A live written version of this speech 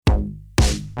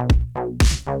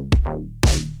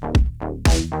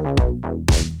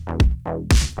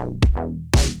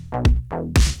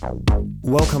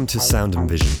Welcome to Sound and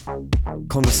Vision,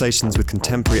 conversations with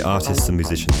contemporary artists and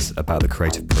musicians about the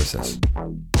creative process.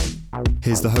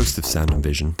 Here's the host of Sound and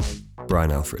Vision,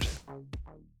 Brian Alfred.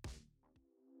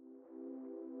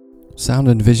 Sound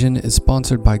and Vision is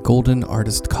sponsored by Golden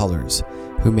Artist Colors,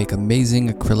 who make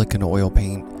amazing acrylic and oil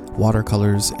paint,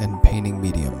 watercolors, and painting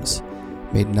mediums.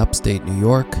 Made in upstate New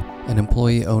York, an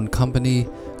employee-owned company,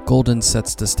 Golden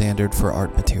sets the standard for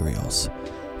art materials.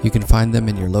 You can find them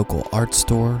in your local art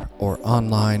store or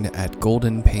online at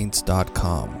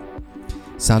goldenpaints.com.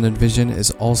 Sound and Vision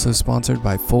is also sponsored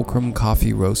by Fulcrum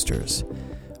Coffee Roasters.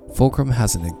 Fulcrum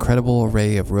has an incredible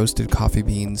array of roasted coffee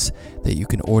beans that you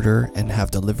can order and have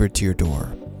delivered to your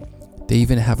door. They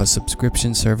even have a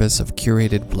subscription service of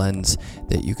curated blends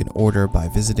that you can order by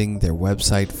visiting their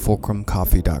website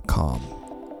fulcrumcoffee.com.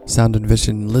 Sound and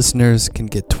Vision listeners can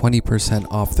get 20%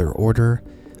 off their order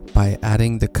by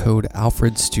adding the code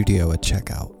ALFREDSTUDIO at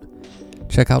checkout.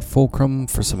 Check out Fulcrum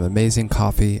for some amazing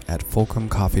coffee at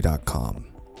fulcrumcoffee.com.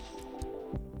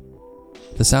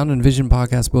 The Sound and Vision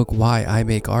podcast book, Why I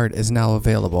Make Art, is now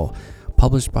available.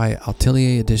 Published by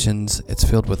Atelier Editions, it's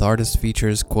filled with artist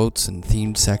features, quotes, and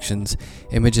themed sections,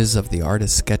 images of the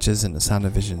artist's sketches in the Sound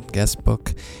and Vision guest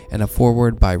book, and a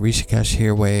foreword by Rishikesh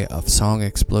Hirway of Song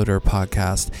Exploder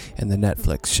podcast and the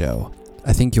Netflix show.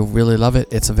 I think you'll really love it.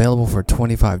 It's available for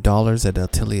 $25 at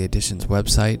Atelier Editions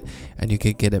website, and you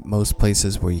can get it most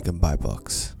places where you can buy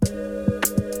books.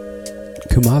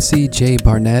 Kumasi J.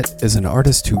 Barnett is an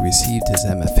artist who received his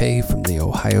MFA from The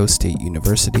Ohio State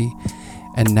University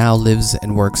and now lives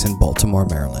and works in Baltimore,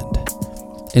 Maryland.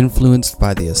 Influenced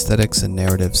by the aesthetics and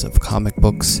narratives of comic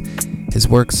books, his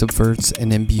work subverts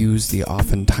and imbues the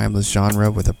often timeless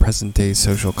genre with a present-day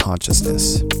social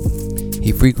consciousness.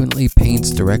 He frequently paints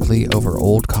directly over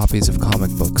old copies of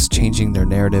comic books, changing their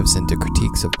narratives into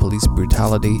critiques of police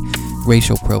brutality,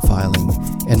 racial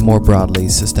profiling, and more broadly,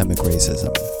 systemic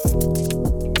racism.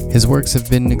 His works have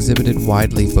been exhibited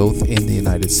widely both in the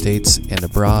United States and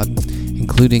abroad,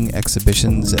 including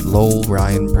exhibitions at Lowell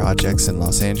Ryan Projects in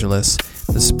Los Angeles,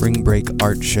 the Spring Break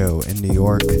Art Show in New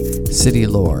York, City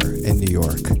Lore in New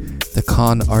York, the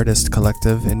Con Artist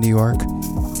Collective in New York,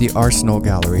 the Arsenal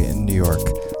Gallery in New York,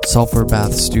 Sulphur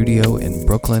Bath Studio in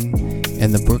Brooklyn,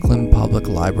 and the Brooklyn Public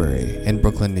Library in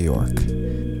Brooklyn, New York.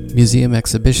 Museum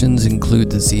exhibitions include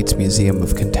the Zeitz Museum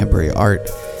of Contemporary Art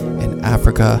in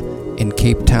Africa, in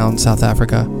Cape Town, South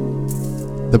Africa,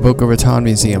 the Boca Raton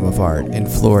Museum of Art in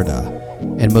Florida,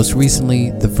 and most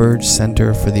recently, the Verge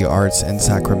Center for the Arts in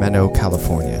Sacramento,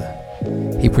 California.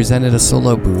 He presented a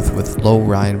solo booth with Lowell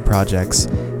Ryan Projects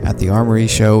at the Armory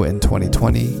Show in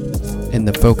 2020 in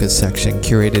the Focus section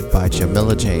curated by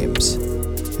Jamila James.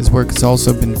 His work has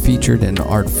also been featured in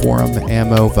Art Forum,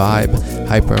 Ammo, Vibe,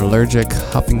 Hyperallergic,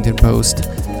 Huffington Post,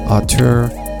 Auteur,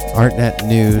 ArtNet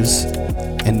News,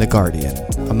 and The Guardian,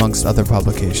 amongst other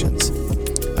publications.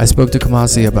 I spoke to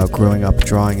Kumasi about growing up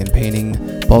drawing and painting,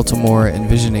 Baltimore,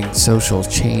 envisioning social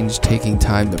change, taking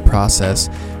time to process,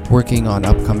 working on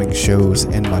upcoming shows,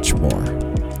 and much more.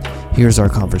 Here's our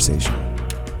conversation.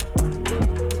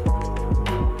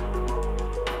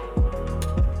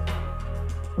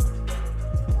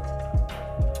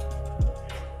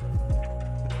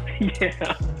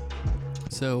 Yeah.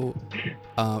 So,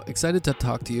 excited to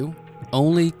talk to you.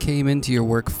 Only came into your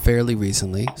work fairly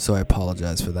recently, so I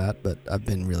apologize for that, but I've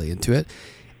been really into it.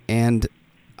 And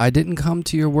I didn't come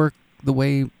to your work the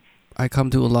way I come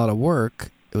to a lot of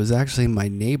work. It was actually my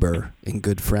neighbor and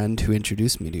good friend who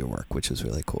introduced me to your work, which was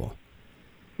really cool.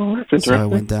 Well, that's interesting. So I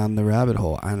went down the rabbit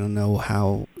hole. I don't know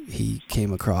how he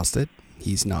came across it.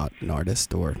 He's not an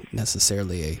artist or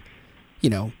necessarily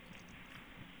a,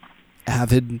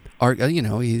 avid art.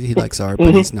 He likes art,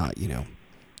 but he's not,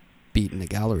 beating the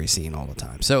gallery scene all the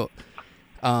time. So,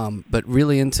 but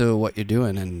really into what you're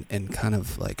doing and kind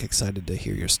of like excited to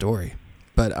hear your story.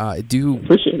 But I do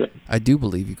appreciate it. I do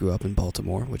believe you grew up in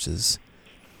Baltimore,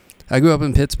 I grew up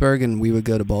in Pittsburgh, and we would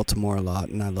go to Baltimore a lot,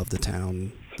 and I love the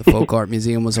town. The Folk Art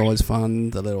Museum was always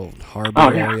fun. The little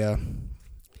harbor area,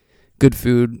 good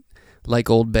food, like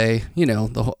Old Bay,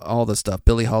 all the stuff.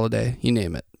 Billie Holiday, you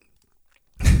name it.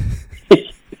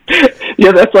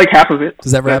 Yeah, that's like half of it.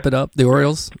 Does that wrap it up? The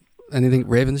Orioles? Anything?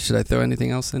 Ravens? Should I throw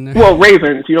anything else in there? Well,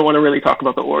 Ravens. You don't want to really talk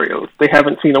about the Orioles. They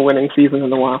haven't seen a winning season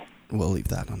in a while. We'll leave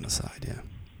that on the side,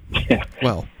 yeah. Yeah.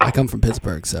 Well, I come from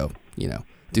Pittsburgh, so,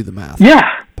 do the math.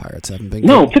 Yeah. Pirates haven't been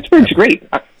No, good. Pittsburgh's great.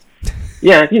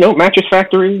 Yeah, Mattress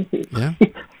Factory. Yeah.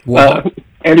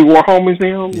 Andy Warhol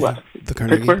Museum. Yeah. The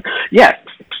Carnegie. Pittsburgh. Yeah.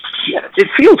 It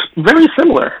feels very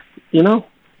similar,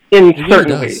 in It really certain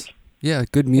does. ways. Yeah,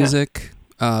 good music,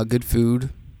 good food,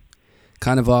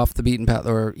 kind of off the beaten path,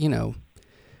 or, you know,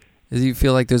 do you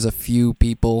feel like there's a few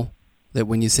people that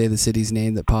when you say the city's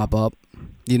name that pop up,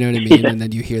 you know what I mean? Yeah. And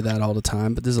then you hear that all the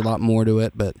time, but there's a lot more to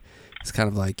it, but it's kind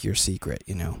of like your secret,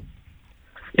 you know?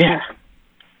 Yeah.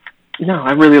 No,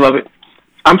 I really love it.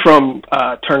 I'm from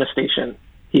Turner Station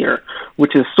here,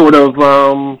 which is sort of,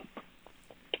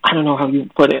 I don't know how you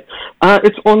put it.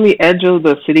 It's on the edge of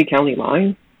the city-county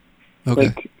line, Okay.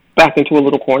 like back into a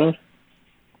little corner.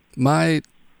 My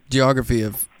geography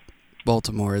of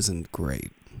Baltimore isn't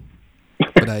great,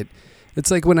 but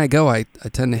it's like when I go, I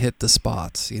tend to hit the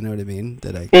spots, you know what I mean,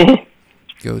 that I Mhm.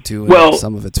 go to, and Well-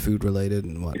 some of it's food related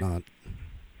and whatnot.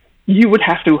 You would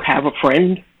have to have a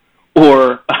friend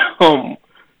or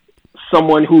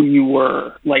someone who you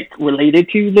were like related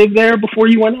to live there before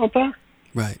you went out there,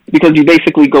 Right. because you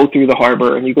basically go through the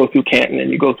harbor and you go through Canton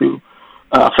and you go through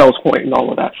Fells Point and all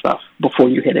of that stuff before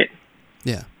you hit it.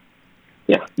 Yeah.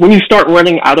 Yeah. When you start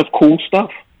running out of cool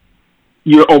stuff,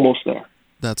 you're almost there.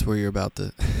 That's where you're about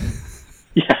to.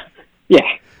 Yeah. Yeah.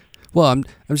 Well, I'm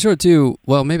sure too.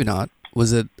 Well, maybe not.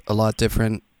 Was it a lot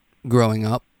different growing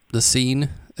up? The scene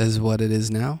as what it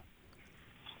is now.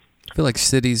 I feel like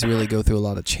cities really go through a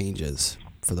lot of changes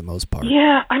for the most part.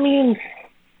 Yeah, I mean,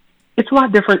 it's a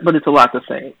lot different, but it's a lot the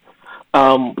same.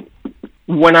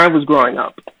 When I was growing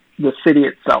up, the city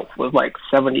itself was like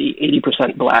 70,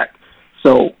 80% black.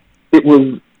 So it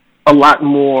was a lot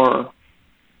more,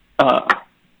 of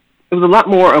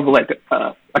like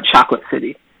a chocolate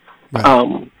city.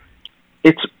 Right.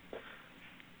 It's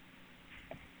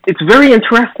very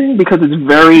interesting because it's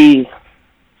very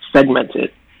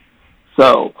segmented.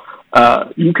 So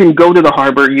you can go to the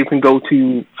harbor, you can go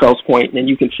to Fells Point, and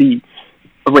you can see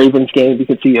a Ravens game, you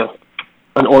can see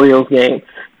an Orioles game,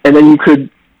 and then you could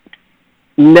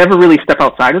never really step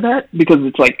outside of that because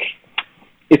it's like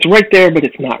it's right there, but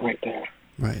it's not right there.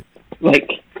 Right. Like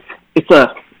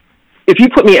if you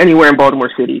put me anywhere in Baltimore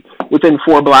City, within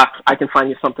 4 blocks, I can find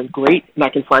you something great, and I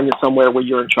can find you somewhere where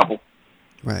you're in trouble.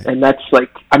 Right. And that's like,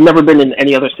 I've never been in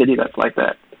any other city that's like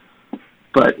that.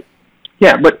 But,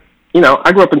 yeah, you know,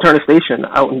 I grew up in Turner Station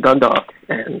out in Dundalk,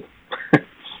 and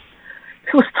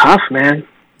it was tough, man.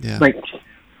 Yeah. Like,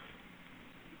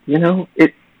 you know,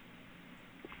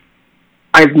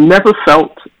 I've never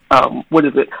felt, I've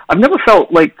never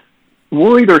felt, like,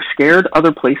 worried or scared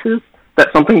other places that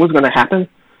something was going to happen.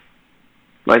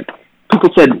 Like, people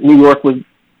said New York was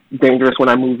dangerous when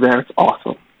I moved there. It's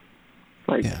awesome.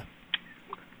 Like, Yeah.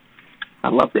 I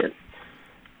loved it.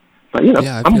 But, you know,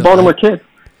 Yeah, I'm a Baltimore kid.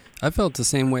 I felt the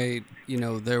same way. You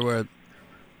know,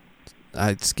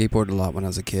 I skateboarded a lot when I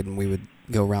was a kid, and we would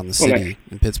go around the city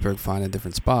in Pittsburgh finding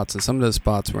different spots. And some of those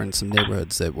spots were in some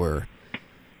neighborhoods that were,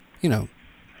 you know.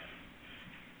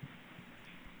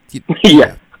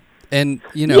 Yeah. And,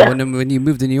 you know, when you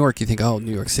move to New York, you think, oh,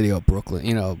 New York City, oh, Brooklyn,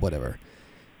 you know, whatever.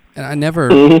 And I never,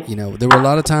 you know, there were a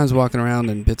lot of times walking around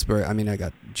in Pittsburgh. I mean, I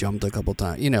got jumped a couple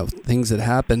times, you know, things that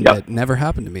happened that never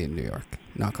happened to me in New York,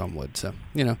 knock on wood. So,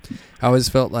 you know, I always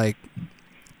felt like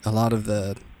a lot of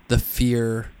the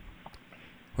fear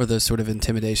or the sort of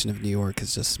intimidation of New York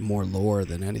is just more lore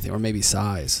than anything, or maybe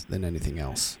size than anything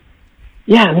else.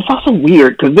 Yeah, and it's also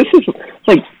weird because this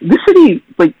city,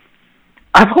 like,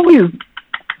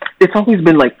 it's always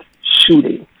been like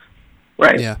shooting,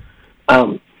 right? Yeah.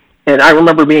 And I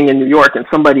remember being in New York and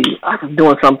I was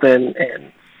doing something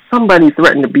and somebody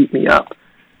threatened to beat me up.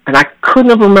 And I couldn't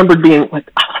have remembered being like,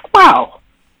 wow,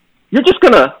 you're just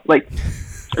gonna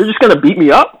beat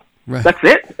me up? Right. That's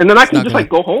it? And then I can just like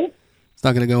go home? It's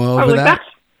not going to go I over was like,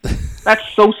 that's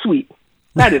so sweet.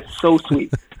 That is so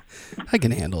sweet. I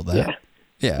can handle that.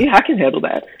 Yeah, I can handle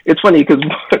that. It's funny because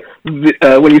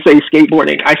when you say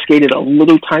skateboarding, I skated a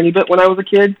little tiny bit when I was a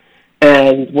kid.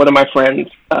 And one of my friends,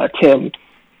 Tim,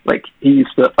 like, he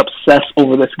used to obsess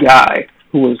over this guy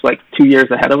who was like 2 years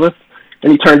ahead of us,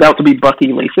 and he turned out to be Bucky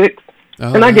LaSick,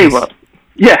 and I gave up.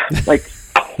 Yeah, like,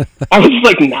 I was just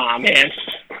like, nah, man.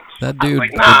 That dude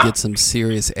like, could get some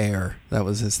serious air. That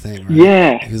was his thing, right?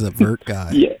 Yeah. He was a vert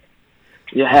guy.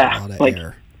 Yeah. A lot of like,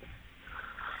 air.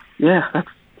 Yeah,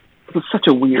 it was such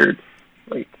a weird,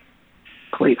 like,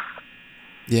 place.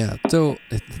 Yeah, so,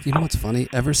 you know what's funny?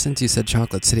 Ever since you said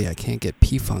Chocolate City, I can't get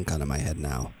P-Funk out of my head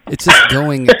now. It's just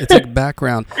going, it's like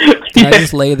background. Can I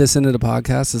just lay this into the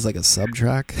podcast as like a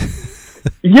sub-track?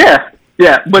 Yeah,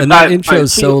 but and that intro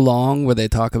is so long where they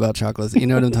talk about chocolate. You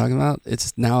know what I'm talking about?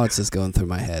 It's just going through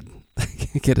my head. I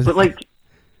can't get it. But like,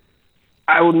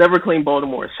 I will never claim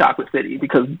Baltimore as Chocolate City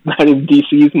because that is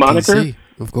DC's moniker. DC,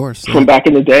 of course. From back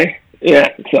in the day. Yeah,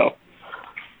 so.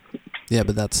 Yeah,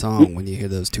 but that song, when you hear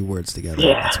those two words together,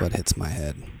 that's what hits my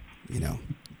head.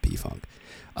 P-Funk.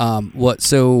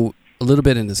 So a little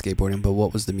bit into skateboarding, but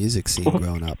what was the music scene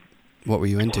growing up? What were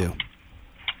you into?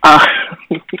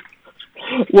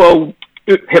 Well,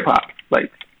 hip hop,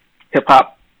 like hip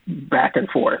hop back and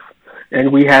forth.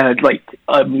 And we had like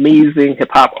amazing hip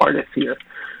hop artists here.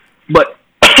 But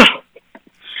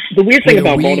the weird thing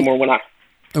about Baltimore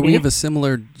are we of a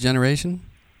similar generation?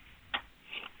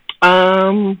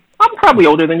 I'm probably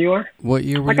older than you are. What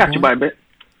year were you born? I got you by a bit.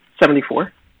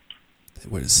 74.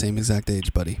 We're the same exact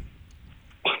age, buddy.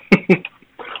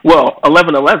 Well,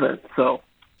 11/11, so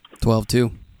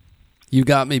 12/2. You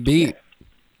got me beat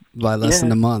by less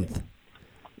than a month.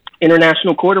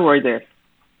 International corduroy day.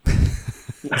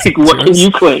 Like, what can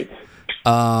you claim?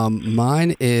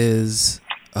 Mine is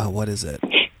what is it?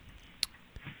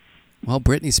 Well,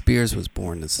 Britney Spears was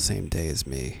born the same day as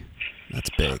me. That's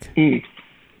big.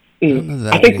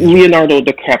 I think Leonardo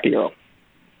DiCaprio.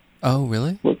 Oh,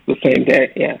 really? Was the same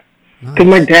day, yeah. Because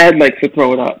my dad likes to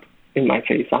throw it up in my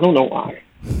face. I don't know why.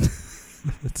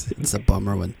 It's a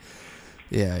bummer when...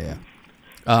 Yeah.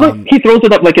 Look, he throws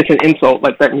it up like it's an insult,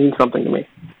 like that means something to me.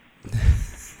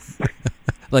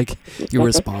 Like you're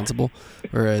responsible?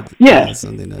 Or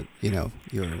something that, your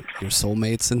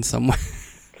soulmates in some way?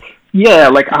 Yeah,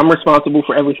 like I'm responsible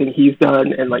for everything he's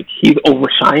done, and like he's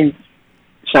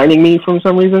shining me from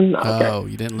some reason. Okay. Oh,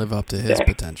 you didn't live up to his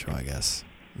potential, I guess.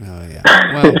 Oh,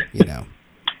 yeah. Well,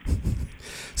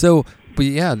 So, but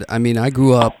yeah, I mean, I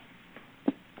grew up,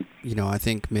 I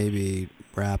think maybe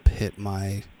rap hit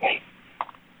I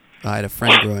had a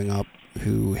friend growing up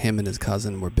who, him and his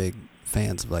cousin were big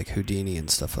fans of like Houdini and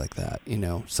stuff like that,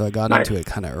 so I got into it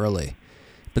kind of early.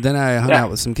 But then I hung out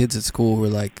with some kids at school who were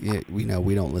like, we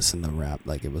don't listen to rap.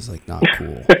 Like, it was like not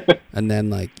cool. And then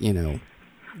like,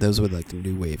 those were like the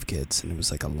new wave kids, and it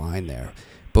was like a line there.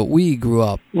 But we grew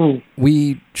up,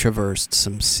 we traversed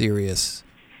some serious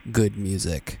good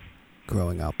music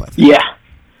growing up, I think.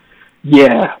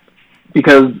 Yeah.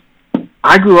 Because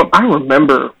I grew up, I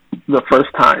remember the first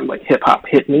time like hip hop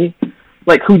hit me.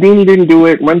 Like Houdini didn't do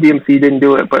it, Run DMC didn't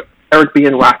do it, but Eric B.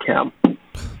 and Rakim.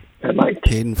 And like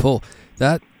Paid in Full.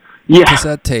 That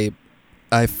cassette tape,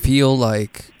 I feel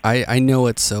like I know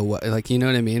it so well. Like, you know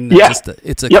what I mean?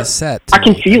 It's a cassette. I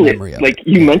can feel it. Like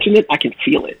you mentioned it, I can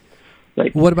feel it.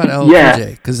 Like, what about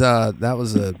LJ? Because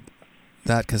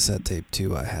that cassette tape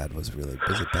too I had was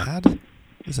it bad?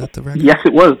 Was that the record? Yes,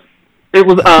 it was. It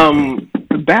was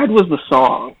Bad was the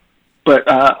song, but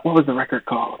what was the record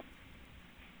called?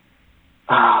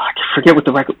 I forget what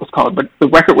the record was called, but the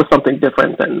record was something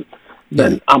different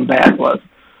than I'm Bad was.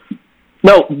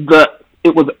 No,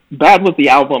 it was Bad was the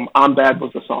album, I'm Bad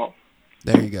was the song.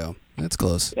 There you go. That's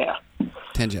close. Yeah.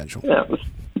 Tangential. Yeah, the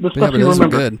stuff but you those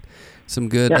remember. Were good. Some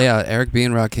good, Eric B.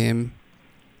 and Rakim.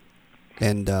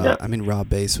 And, I mean, Rob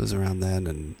Bass was around then,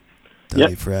 and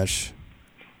Dougie Fresh.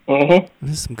 Mm-hmm.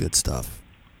 There's some good stuff.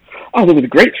 Oh, there was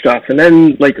great stuff. And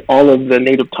then, like, all of the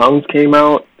native tongues came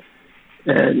out.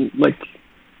 And, like,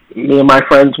 me and my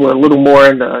friends were a little more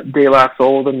into De La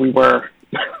Soul than we were,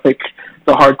 like,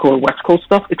 the hardcore West Coast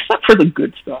stuff, except for the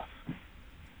good stuff.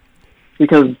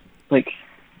 Because, like,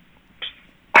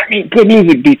 I mean, good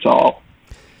music beats all.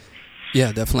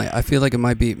 Yeah, definitely. I feel like it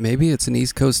might be, maybe it's an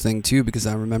East Coast thing too, because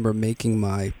I remember begging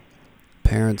my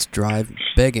parents to drive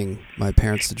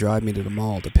me to the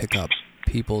mall to pick up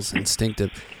People's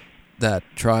Instinctive, that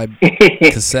Tribe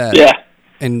cassette,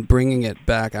 and bringing it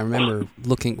back. I remember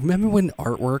when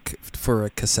artwork for a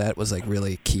cassette was like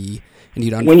really key, and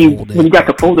you'd unfold it. When you got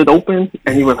to fold it open,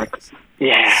 and you were like,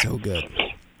 so good.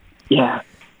 Yeah.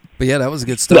 But yeah, that was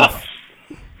good stuff.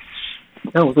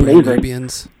 That was amazing.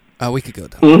 Nubians. We could go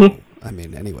down. I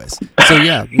mean, anyways. So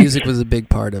yeah, music was a big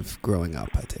part of growing up,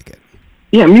 I take it.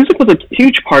 Yeah, music was a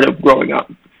huge part of growing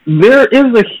up. There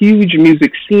is a huge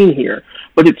music scene here,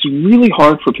 but it's really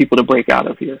hard for people to break out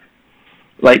of here.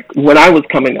 Like, when I was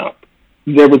coming up,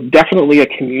 there was definitely a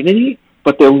community,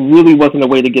 but there really wasn't a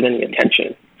way to get any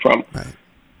attention from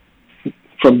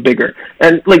bigger.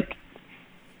 And, like,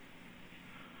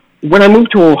 when I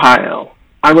moved to Ohio,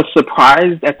 I was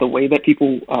surprised at the way that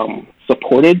people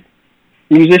supported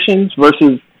musicians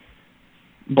versus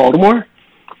Baltimore.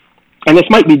 And this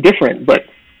might be different, but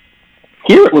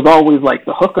here it was always like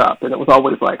the hookup, and it was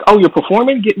always like, oh, you're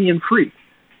performing? Get me in free.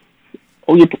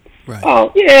 Oh,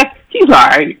 oh, yeah, he's all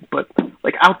right. But,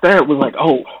 like, out there it was like,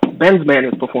 oh, Ben's man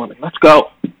is performing. Let's go.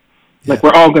 Yeah. Like,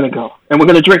 we're all going to go. And we're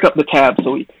going to drink up the tab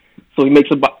so he makes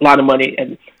a lot of money,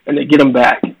 and they get him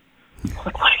back.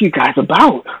 Like, what are you guys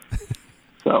about?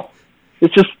 So,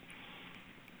 it's just,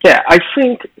 I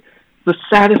think the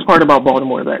saddest part about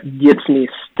Baltimore that gets me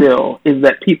still is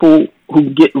that people who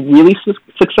get really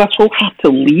successful have to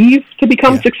leave to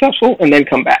become successful and then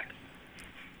come back.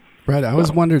 Right. I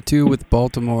was wondering, too, with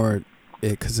Baltimore,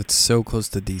 because it's so close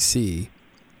to D.C.,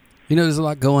 there's a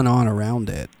lot going on around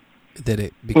it that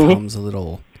it becomes a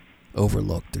little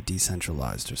overlooked or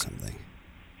decentralized or something.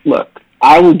 Look,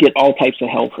 I will get all types of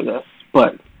hell for this,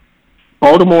 but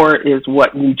Baltimore is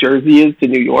what New Jersey is to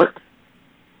New York.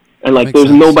 And,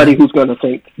 there's nobody who's going to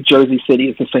think Jersey City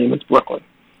is the same as Brooklyn.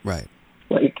 Right.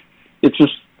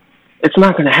 It's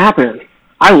not going to happen.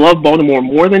 I love Baltimore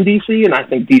more than D.C., and I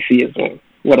think D.C. is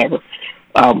whatever.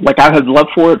 I have love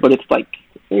for it, but it's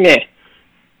meh.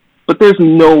 But there's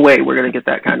no way we're going to get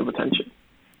that kind of attention.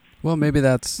 Well, maybe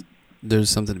there's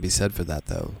something to be said for that,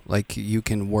 though. You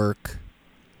can work,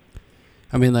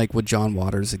 would John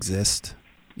Waters exist?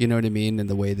 You know what I mean? In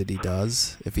the way that he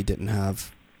does, if he didn't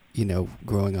have,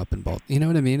 growing up in Baltimore. You know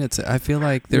what I mean? I feel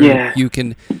like you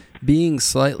can, being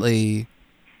slightly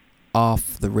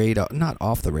off the radar, not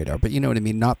off the radar, but you know what I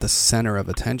mean? Not the center of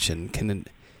attention can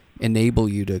enable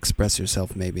you to express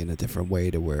yourself maybe in a different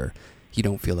way to where you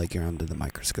don't feel like you're under the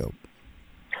microscope.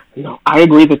 No, I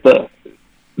agree that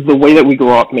the way that we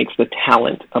grow up makes the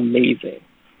talent amazing,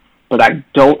 but I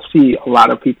don't see a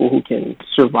lot of people who can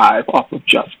survive off of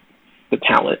just the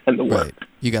talent and the work. Right.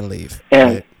 You got to leave.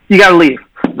 And you got to leave.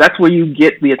 That's where you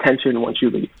get the attention once you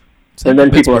leave. And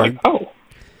then people are like, oh.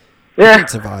 Yeah. You can't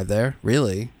survive there,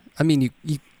 really.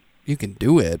 You can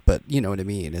do it, but you know what I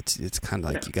mean? It's kind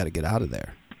of like you got to get out of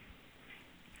there.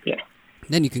 Yeah.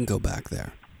 Then you can go back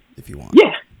there if you want.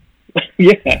 Yeah.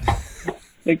 Yeah.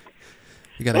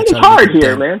 It's hard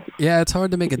here, man. Yeah, it's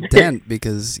hard to make a dent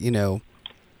because,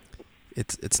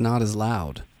 it's not as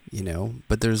loud,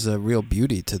 but there's a real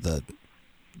beauty to the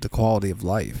quality of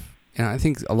life. And I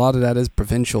think a lot of that is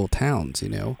provincial towns,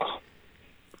 There's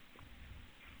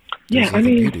a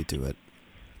beauty to it.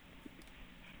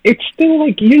 It's still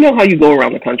how you go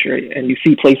around the country and you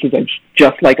see places that's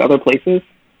just like other places.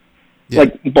 Yeah.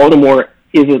 Baltimore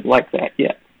isn't like that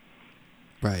yet.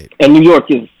 Right. And New York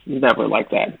is never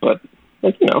like that, but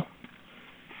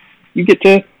you get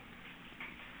to,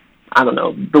 I don't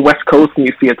know, the West Coast and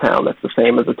you see a town that's the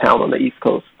same as a town on the East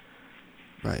Coast.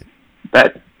 Right.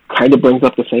 That kind of brings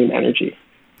up the same energy.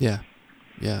 Yeah.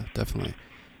 Yeah, definitely.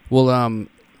 Well,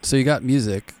 so you got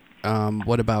music.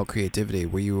 What about creativity?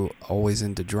 Were you always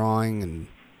into drawing and,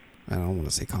 I don't want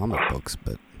to say comic books,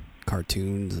 but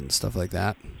cartoons and stuff like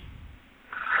that?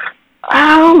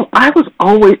 I was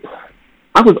always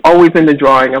into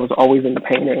drawing. I was always into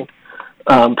painting.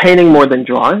 Painting more than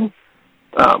drawing.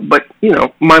 But,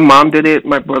 my mom did it.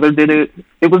 My brother did it.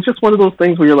 It was just one of those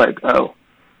things where you're like, oh,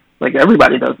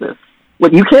 everybody does this.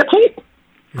 What, you can't paint?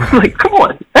 Come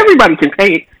on. Everybody can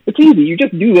paint. It's easy. You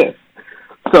just do this.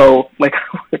 So,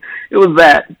 it was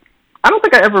that. I don't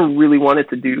think I ever really wanted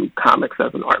to do comics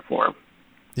as an art form.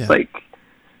 Yeah.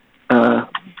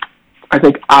 I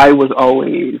think I was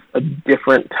always a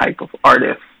different type of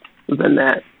artist than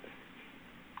that.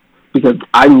 Because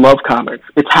I love comics.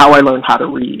 It's how I learned how to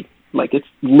read. It's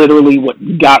literally what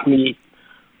got me,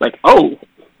 oh,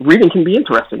 reading can be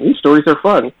interesting. These stories are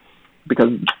fun.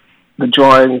 Because the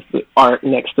drawings, the art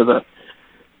next to the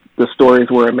stories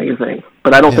were amazing.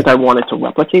 But I don't think I wanted to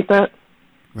replicate that.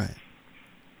 Right.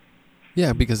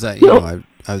 Yeah, because I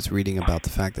was reading about the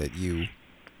fact that you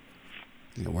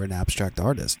were an abstract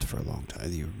artist for a long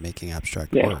time. You were making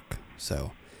abstract work.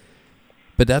 So,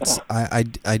 but that's I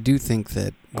do think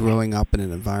that growing up in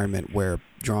an environment where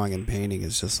drawing and painting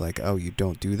is just oh, you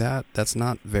don't do that. That's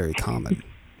not very common.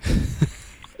 Is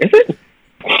it?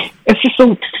 It's just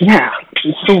so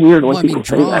it's so weird. Well,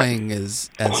 drawing is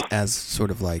as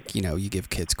sort of you give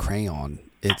kids crayon.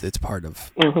 It's part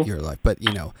of your life, but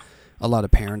a lot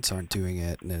of parents aren't doing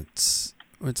it, and it's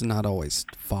not always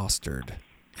fostered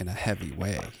in a heavy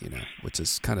way, which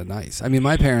is kind of nice.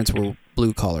 My parents were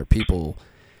blue-collar people.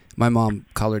 My mom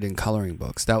colored in coloring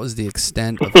books. That was the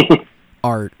extent of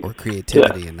art or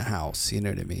creativity in the house, you know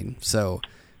what I mean? So,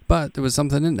 but there was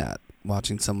something in that.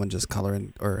 Watching someone just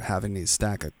coloring or having these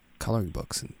stack of coloring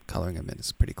books and coloring them in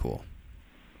is pretty cool.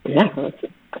 Yeah,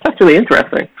 that's actually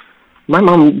interesting. My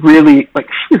mom really,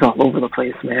 she's all over the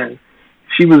place, man.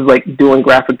 She was, doing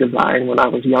graphic design when I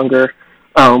was younger.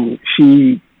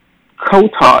 She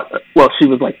co-taught, she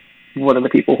was, one of the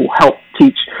people who helped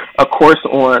teach a course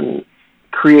on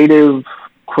creative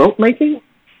quilt making.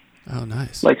 Oh,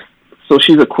 nice. So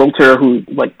she's a quilter who,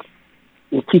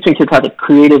 was teaching kids how to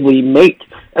creatively make.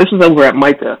 This was over at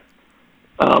MICA.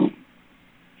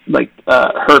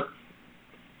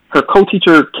 Her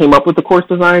co-teacher came up with the course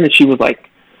design, and she was,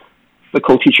 the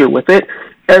co-teacher with it.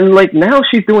 And like now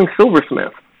she's doing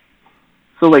silversmith.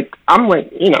 So like I'm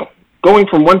like, you know, going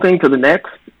from one thing to the next,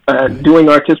 doing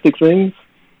artistic things.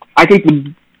 I think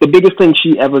the biggest thing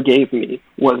she ever gave me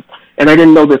was, and I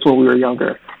didn't know this when we were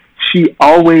younger, she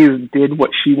always did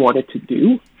what she wanted to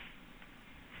do.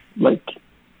 Like,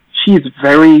 she's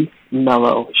very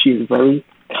mellow. She's very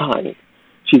kind.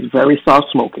 She's very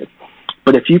soft-spoken.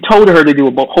 But if you told her to do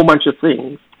a whole bunch of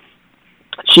things,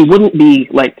 she wouldn't be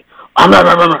like,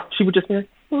 she would just be like,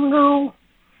 oh,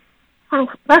 no,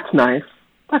 that's nice.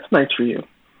 That's nice for you.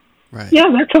 Right. Yeah,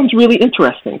 that sounds really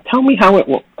interesting. Tell me how it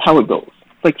goes.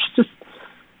 Like, just,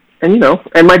 and you know,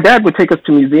 and my dad would take us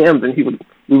to museums, and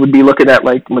we would be looking at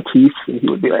like Matisse, and he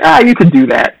would be like, you could do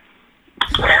that.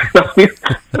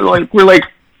 we're like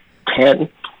 10.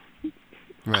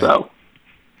 Right. So,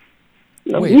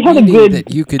 you know, wait, we had you a mean good.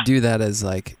 that you could do that as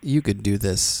like you could do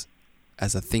this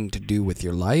as a thing to do with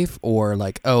your life, or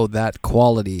like, oh, that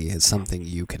quality is something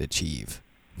you could achieve.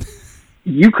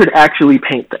 You could actually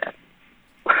paint that.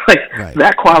 Like, right.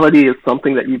 That quality is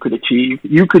something that you could achieve.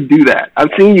 You could do that. I've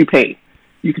seen you paint.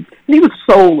 You could. And he was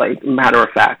so like matter of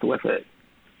fact with it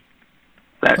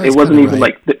that it wasn't even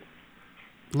right. like.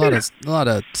 A lot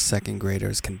of second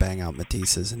graders can bang out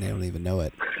Matisses and they don't even know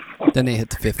it. Then they hit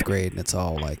the 5th grade and it's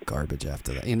all like garbage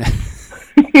after that, you know.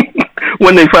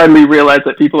 When they finally realize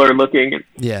that people are looking.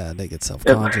 Yeah, they get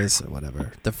self-conscious or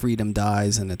whatever. The freedom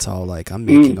dies and it's all like, I'm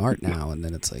making art now, and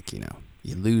then it's like, you know,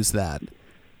 you lose that.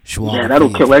 Yeah,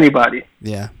 that'll kill anybody.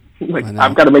 Yeah. Like,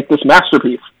 I've got to make this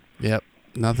masterpiece. Yep.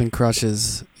 Nothing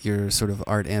crushes your sort of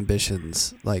art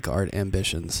ambitions like art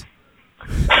ambitions.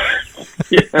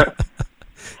 Yeah.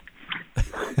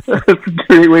 That's a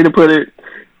great way to put it.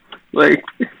 Like,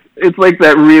 it's like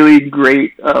that really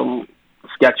great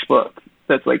sketchbook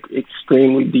that's like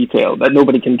extremely detailed that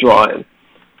nobody can draw in.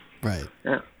 Right.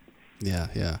 Yeah.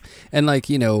 Yeah. And like,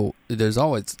 you know, there's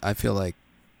always, I feel like,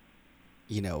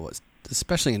 you know,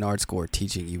 especially in art school or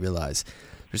teaching, you realize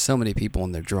there's so many people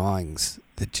in their drawings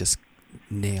that just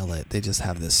nail it. They just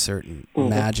have this certain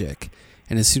magic.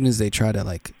 And as soon as they try to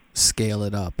like scale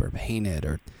it up or paint it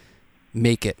or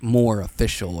make it more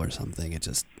official or something, it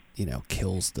just, you know,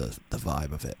 kills the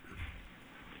vibe of it.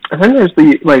 And then there's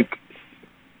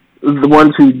the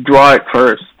ones who draw it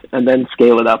first and then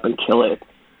scale it up and kill it.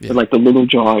 Yeah. And like the little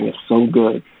drawing is so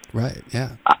good. Right.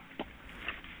 Yeah.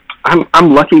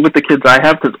 I'm lucky with the kids I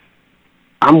have because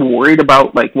I'm worried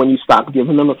about like when you stop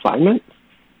giving them assignments.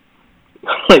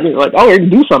 Like you're like, oh,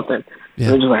 do something. Yeah.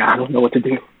 And they're just like, I don't know what to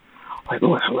do. Like,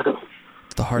 what?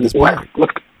 It's the hardest part.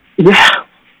 Yeah.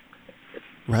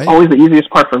 Right. Always the easiest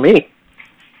part for me.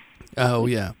 Oh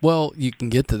yeah. Well, you can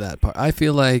get to that part. I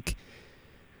feel like,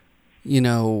 you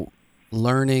know,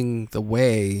 learning the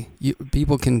way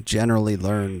people can generally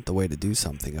learn the way to do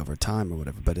something over time or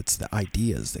whatever, but it's the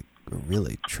ideas that are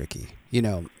really tricky, you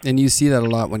know. And you see that a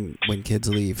lot when kids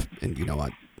leave, and you know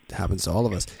what happens to all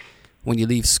of us when you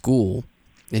leave school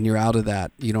and you're out of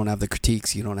that. You don't have the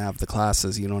critiques, you don't have the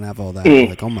classes, you don't have all that. You're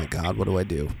like, oh my God, what do I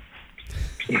do?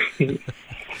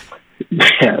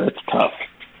 Yeah, that's tough.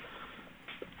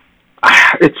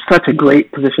 It's such a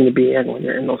great position to be in when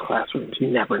you're in those classrooms. You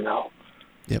never know.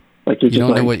 Yep. Like you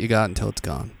don't know what you got until it's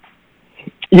gone.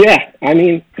 Yeah, I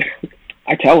mean,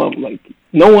 I tell them, like,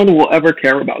 no one will ever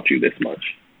care about you this much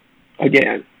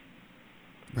again.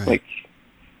 Right. Like,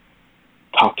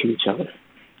 talk to each other.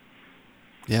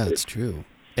 Yeah, that's true.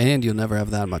 And you'll never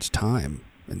have that much time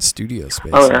in studio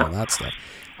space and all that stuff.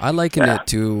 I liken it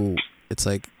to, it's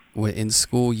like in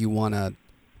school you want to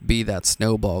be that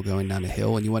snowball going down a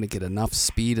hill, and you want to get enough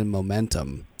speed and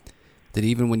momentum that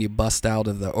even when you bust out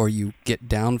of or you get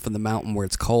down from the mountain where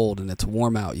it's cold and it's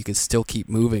warm out, you can still keep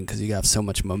moving because you have so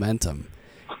much momentum.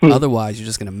 Otherwise, you're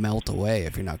just going to melt away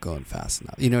if you're not going fast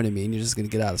enough. You know what I mean? You're just going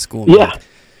to get out of school and be like,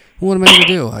 what am I going to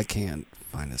do? I can't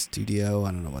find a studio.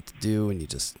 I don't know what to do. And you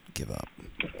just give up.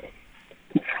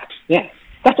 Yeah,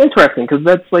 that's interesting because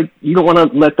that's like, you don't want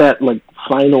to let that like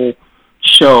final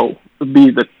show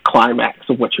be the climax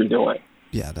of what you're doing.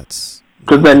 Yeah, that's...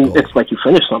 Because then it's like you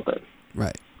finish something.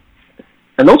 Right.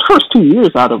 And those first 2 years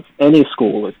out of any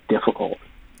school is difficult.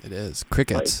 It is.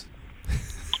 Crickets. Like,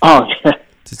 oh, yeah.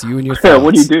 Just you and your thoughts. Yeah,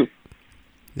 what do you do?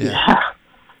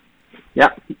 Yeah.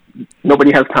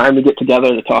 Nobody has time to get together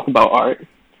to talk about art.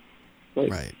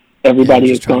 Like, right. Everybody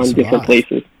has gone different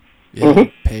places. Yeah,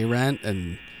 pay rent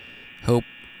and hope,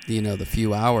 you know, the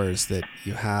few hours that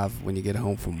you have when you get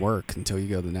home from work until you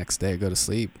go the next day or go to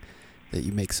sleep, that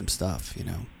you make some stuff, you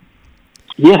know.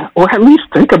 Yeah, or at least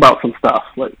think about some stuff.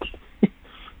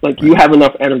 Like you have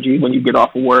enough energy when you get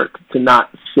off of work to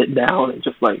not sit down and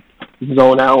just like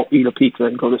zone out, eat a pizza,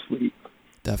 and go to sleep.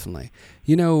 Definitely.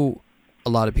 You know, a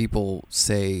lot of people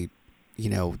say, you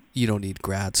don't need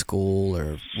grad school,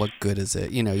 or what good is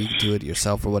it? You can do it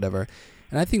yourself or whatever.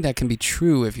 And I think that can be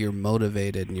true if you're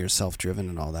motivated and you're self-driven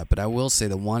and all that. But I will say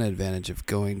the one advantage of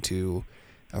going to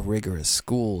a rigorous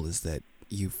school is that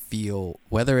you feel,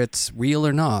 whether it's real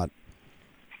or not,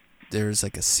 there's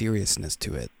like a seriousness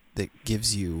to it that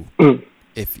gives you,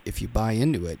 if you buy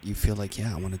into it, you feel like,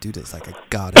 I want to do this. Like, I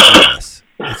gotta do this.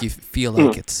 Like, you feel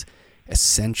like it's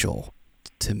essential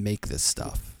to make this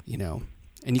stuff,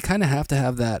 And you kind of have to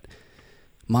have that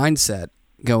mindset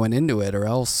going into it, or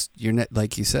else you're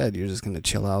like you said, you're just going to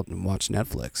chill out and watch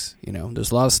Netflix.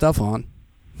 There's a lot of stuff on.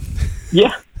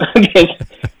 Yeah.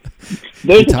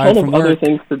 There's a ton of other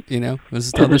things to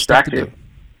there's other stuff to do.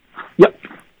 Yep.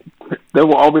 There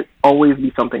will always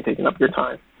be something taking up your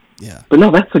time. Yeah. But no,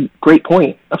 that's a great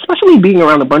point, especially being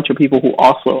around a bunch of people who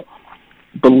also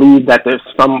believe that there's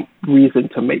some reason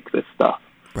to make this stuff.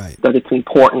 Right. That it's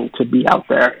important to be out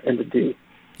there and to do.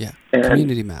 Yeah. And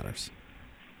community matters.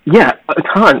 Yeah, a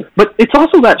ton. But it's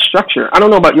also that structure. I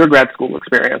don't know about your grad school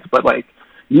experience, but like,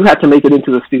 you had to make it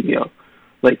into the studio.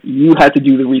 Like, you had to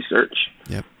do the research.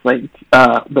 Yep. Like,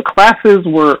 the classes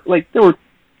were, like, there were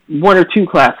one or two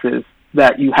classes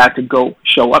that you had to go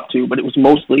show up to, but it was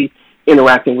mostly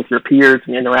interacting with your peers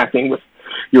and interacting with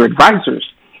your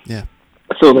advisors. Yeah.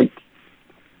 So, like,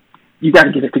 you got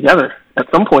to get it together. At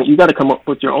some point, you got to come up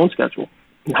with your own schedule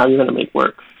and how you're going to make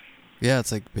work. Yeah,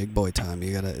 it's like big boy time.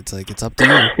 It's up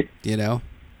to you,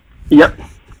 Yep.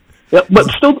 But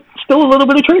still a little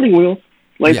bit of training wheels.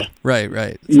 Like, yeah,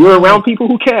 right. You're around people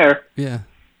who care. Yeah,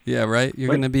 right. You're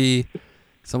going to be,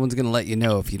 someone's going to let you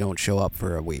know if you don't show up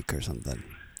for a week or something.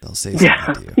 They'll say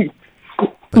something to you.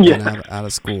 But then out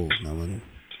of school, no one,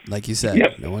 like you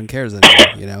said, no one cares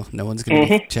anymore, No one's going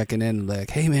to be checking in like,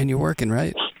 hey, man, you're working,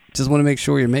 right? Just want to make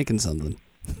sure you're making something.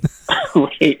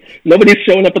 Right. Nobody's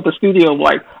showing up at the studio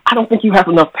like, I don't think you have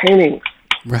enough paintings.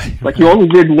 Right. Like, you only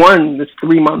did one this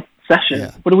 3-month session.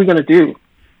 Yeah. What are we going to do?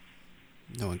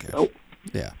 No one cares. Nope.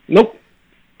 Yeah. Nope.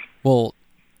 Well,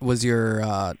 was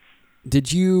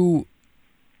did you,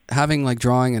 having like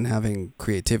drawing and having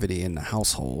creativity in the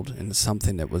household and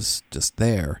something that was just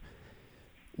there,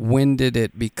 when did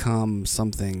it become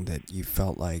something that you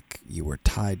felt like you were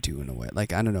tied to in a way?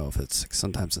 Like, I don't know if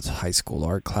sometimes it's high school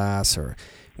art class, or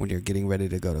when you're getting ready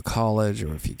to go to college,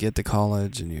 or if you get to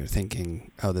college and you're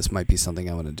thinking, oh, this might be something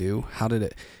I want to do.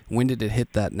 When did it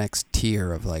hit that next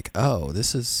tier of like, oh,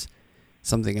 this is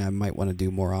something I might want to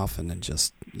do more often than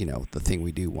just, the thing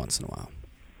we do once in a while?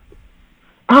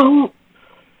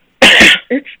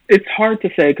 It's hard to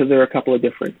say because there are a couple of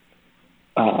different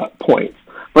points.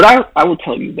 But I will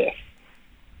tell you this.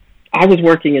 I was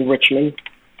working in Richmond,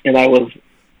 and I was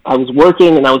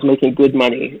working, and I was making good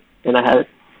money, and I had,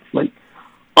 like,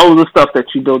 all of the stuff that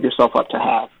you build yourself up to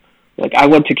have. Like, I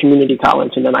went to community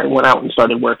college, and then I went out and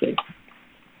started working.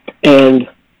 And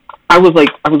I was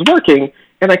working,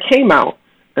 and I came out,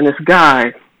 and this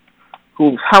guy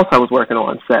whose house I was working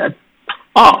on said,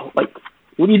 oh, like,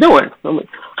 what are you doing? I'm like,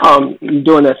 I'm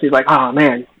doing this. He's like, oh,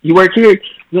 man, you work here?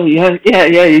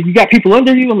 Yeah, you got people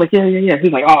under you? I'm like, yeah.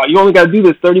 He's like, oh, you only got to do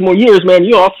this 30 more years, man.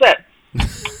 You're all set.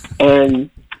 And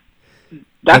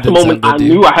that's the moment I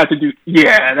knew I had to do.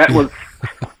 Yeah, that was,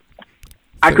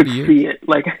 I could see it.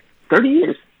 Like, 30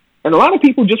 years. And a lot of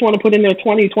people just want to put in their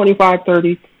 20, 25,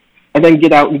 30, and then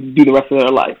get out and do the rest of their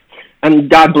life. And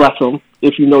God bless them.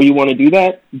 If you know you want to do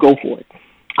that, go for it.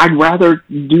 I'd rather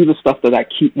do the stuff that I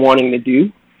keep wanting to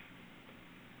do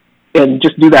and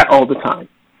just do that all the time.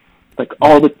 Like,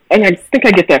 and I think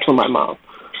I get that from my mom.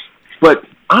 But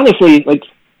honestly, like,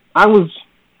 I was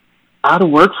out of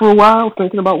work for a while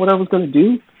thinking about what I was going to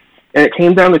do. And it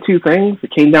came down to two things.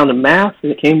 It came down to math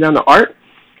and it came down to art.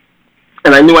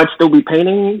 And I knew I'd still be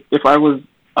painting if I was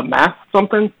a math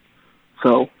something.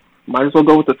 So might as well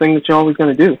go with the thing that you're always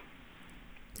going to do.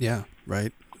 Yeah,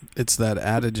 right. It's that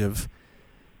adage of,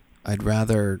 I'd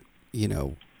rather,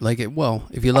 like it. Well,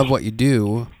 if you love what you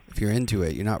do, if you're into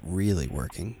it, you're not really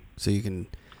working. So you can,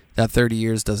 that 30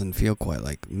 years doesn't feel quite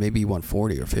like, maybe you want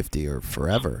 40 or 50 or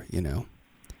forever, Yeah.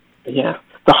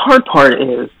 The hard part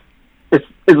is, it's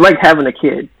like having a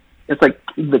kid. It's like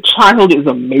the child is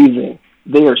amazing.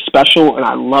 They are special, and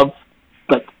I love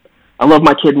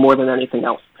my kid more than anything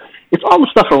else. It's all the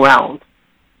stuff around.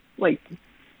 Like,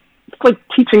 it's like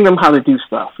teaching them how to do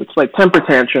stuff. It's like temper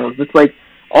tantrums. It's like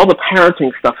all the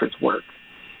parenting stuff is work.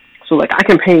 So, like, I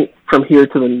can paint from here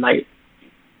to the night,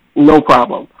 no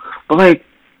problem. But, like,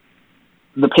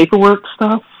 the paperwork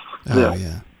stuff,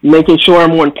 making sure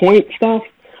I'm on point stuff,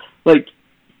 like,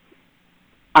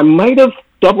 I might have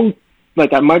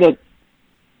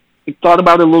thought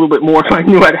about it a little bit more if I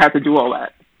knew I'd have to do all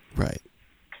that. Right.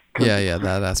 Yeah,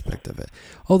 that aspect of it.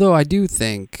 Although I do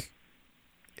think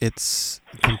it's,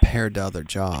 compared to other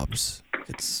jobs,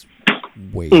 it's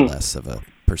way less of a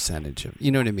percentage of,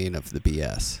 you know what I mean, of the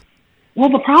BS. Well,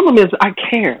 the problem is I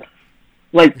care.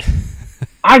 Like,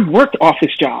 I've worked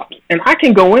office jobs, and I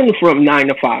can go in from 9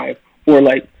 to 5, or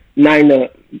like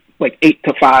 8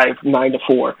 to 5, 9 to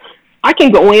 4. I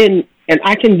can go in and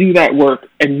I can do that work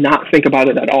and not think about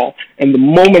it at all. And the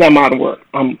moment I'm out of work,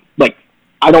 I'm like,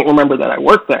 I don't remember that I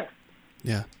worked there.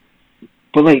 Yeah.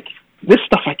 But like, this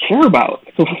stuff I care about.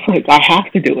 So it's like, I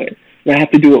have to do it. And I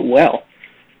have to do it well.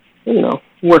 You know,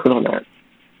 working on that.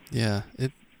 Yeah.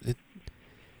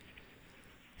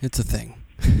 It's a thing.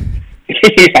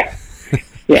 Yeah.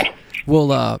 Yeah.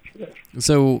 Well,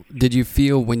 so did you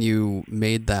feel when you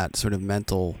made that sort of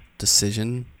mental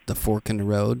decision, the fork in the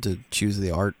road, to choose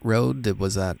the art road,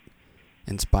 was that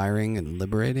inspiring and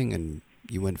liberating, and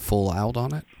you went full out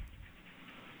on it?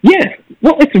 Yeah.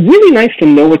 Well, it's really nice to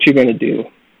know what you're going to do,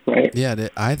 right? Yeah,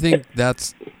 I think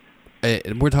that's,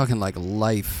 we're talking like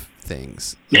life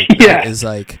things. Yeah. That is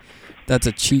like, that's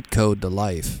a cheat code to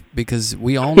life, because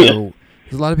we all know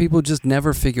there's a lot of people just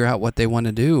never figure out what they want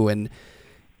to do. And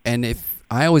if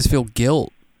I always feel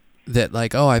guilt that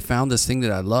like, oh, I found this thing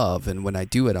that I love, and when I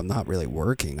do it, I'm not really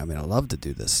working. I mean, I love to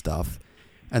do this stuff.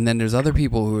 And then there's other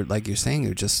people who, like you're saying,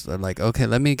 who just are like, okay,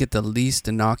 let me get the least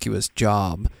innocuous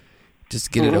job,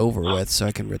 just get it over with so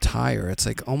I can retire. It's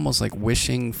like almost like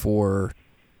wishing for,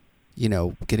 you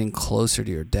know, getting closer to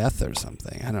your death or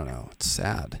something. I don't know. It's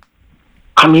sad.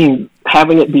 I mean,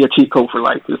 having it be a cheat code for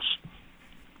life is,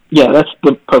 yeah, that's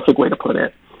the perfect way to put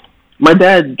it. My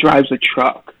dad drives a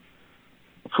truck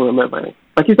for a living.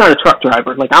 Like, he's not a truck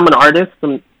driver. Like, I'm an artist,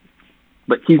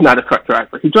 but he's not a truck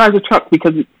driver. He drives a truck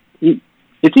because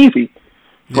it's easy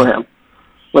for him.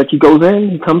 Like, he goes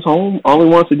in, he comes home, all he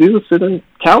wants to do is sit on the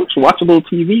couch, watch a little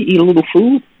TV, eat a little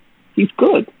food. He's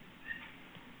good.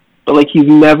 But, like, he's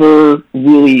never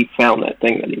really found that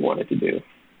thing that he wanted to do.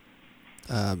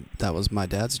 That was my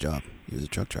dad's job. He was a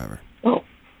truck driver. Oh.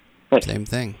 Right. Same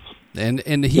thing.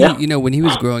 And he, you know, when he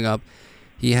was growing up,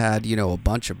 he had, you know, a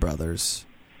bunch of brothers.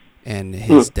 And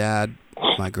his dad,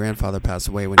 my grandfather, passed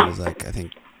away when he was like, I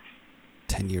think,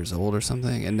 10 years old or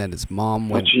something. And then his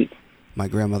mom my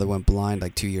grandmother went blind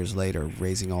like 2 years later,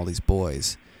 raising all these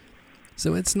boys.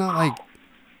 So it's not like,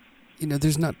 you know,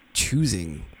 there's not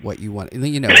choosing what you want.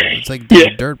 You know, it's like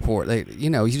dirt poor. Like, you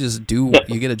know, you just do,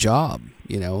 you get a job.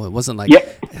 You know, it wasn't like,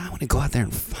 I want to go out there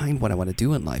and find what I want to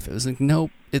do in life. It was like,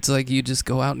 nope. It's like you just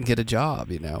go out and get a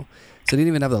job, you know. So they didn't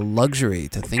even have the luxury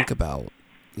to think about,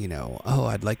 you know, oh,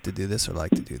 I'd like to do this or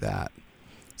like to do that.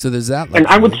 So there's that luxury, and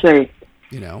I would say,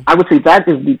 you know, that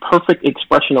is the perfect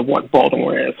expression of what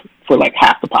Baltimore is for like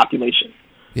half the population.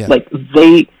 Yeah. Like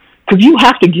because you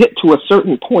have to get to a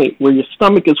certain point where your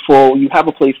stomach is full, you have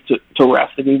a place to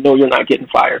rest, and you know you're not getting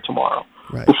fired tomorrow.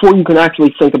 Right. Before you can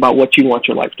actually think about what you want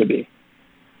your life to be.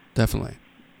 Definitely.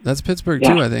 That's Pittsburgh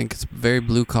too, I think. It's a very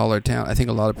blue collar town. I think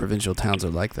a lot of provincial towns are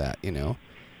like that, you know.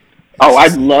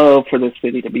 I'd love for this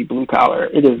city to be blue collar.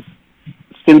 It is,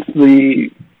 since the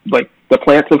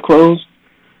plants have closed,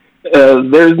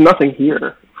 there's nothing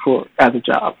here as a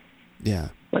job. Yeah.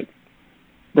 Like,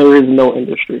 there is no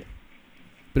industry.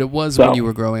 But it was when you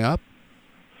were growing up?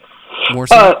 More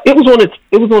so? It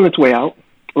was on its way out.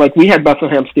 Like, we had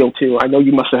Bethlehem Steel too. I know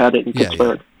you must have had it in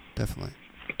Pittsburgh. Yeah, definitely.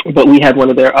 But we had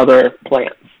one of their other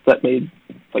plants that made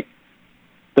like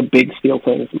the big steel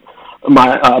things.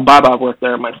 My Baba worked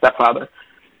there, my stepfather,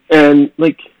 and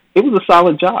like it was a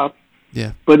solid job.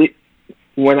 Yeah. But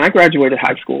when I graduated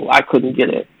high school, I couldn't get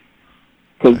it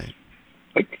because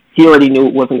like he already knew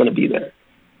it wasn't going to be there.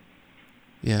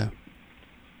 Yeah.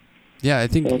 Yeah, I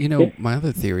think, you know, my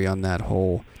other theory on that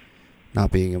whole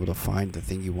not being able to find the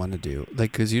thing you want to do,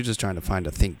 like, because you're just trying to find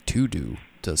a thing to do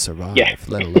to survive,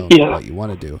 let alone what you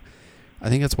want to do. I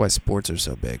think that's why sports are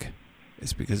so big.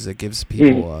 It's because it gives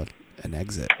people an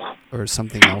exit or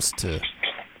something else to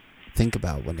think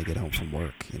about when they get home from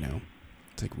work, you know.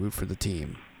 It's like root for the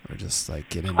team or just like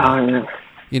get in there.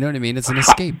 You know what I mean? It's an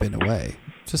escape in a way.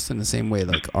 Just in the same way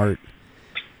like art.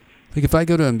 Like if I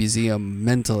go to a museum,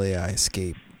 mentally I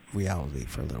escape reality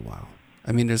for a little while.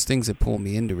 I mean, there's things that pull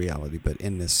me into reality, but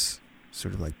in this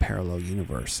sort of like parallel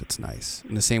universe, it's nice.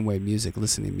 In the same way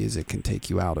listening to music can take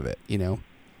you out of it, you know?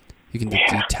 You can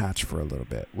detach for a little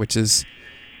bit, which is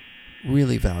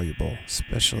really valuable,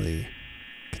 especially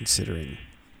considering,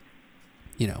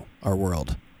 you know, our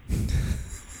world.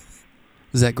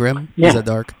 Is that grim? Yeah. Is that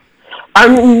dark? I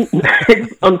mean,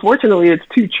 unfortunately, it's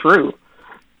too true.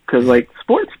 Because, like,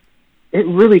 sports, it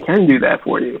really can do that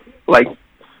for you. Like,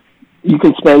 you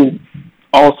can spend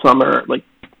all summer, like,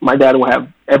 my dad will have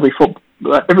every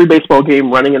every baseball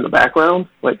game running in the background.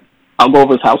 Like, I'll go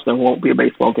over his house, there won't be a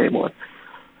baseball game on.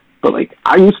 But, like,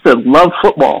 I used to love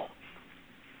football.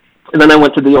 And then I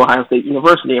went to the Ohio State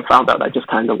University and found out I just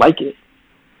kind of like it.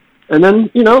 And then,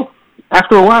 you know,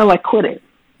 after a while, I quit it.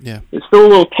 Yeah. There's still a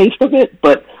little taste of it,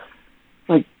 but,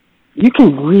 like, you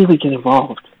can really get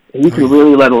involved. And you can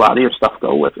really let a lot of your stuff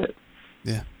go with it.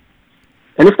 Yeah.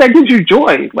 And if that gives you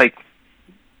joy, like,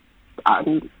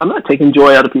 I'm not taking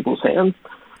joy out of people's hands.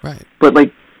 Right. But,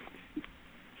 like,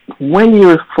 when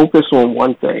you're focused on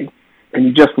one thing and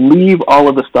you just leave all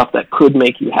of the stuff that could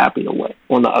make you happy away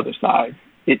on the other side,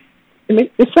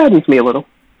 it saddens me a little.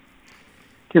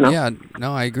 You know? Yeah,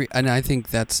 no, I agree. And I think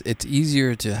it's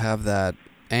easier to have that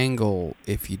angle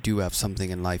if you do have something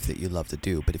in life that you love to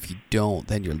do. But if you don't,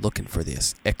 then you're looking for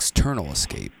this external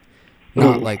escape.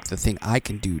 Not like the thing I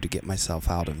can do to get myself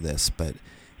out of this, but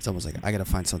it's almost like I got to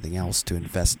find something else to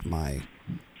invest my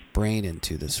brain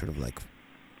into to sort of like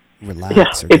relax. Yeah,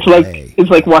 or it's like away. It's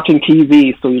like watching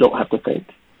TV so you don't have to think.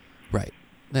 Right.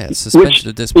 Yeah, suspension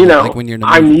of disbelief. You know, like when you're in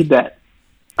a movie.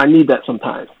 I need that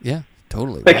sometimes. Yeah,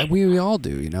 totally. Like, we all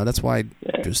do, you know. That's why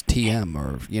there's TM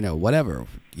or, you know, whatever,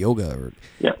 yoga or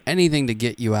anything to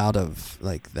get you out of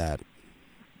like that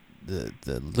the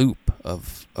loop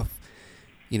of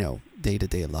you know,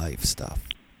 day-to-day life stuff.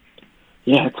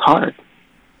 Yeah, it's hard.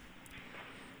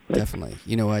 Definitely.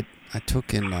 You know, I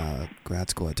took in grad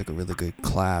school, I took a really good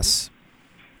class,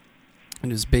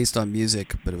 and it was based on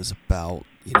music, but it was about,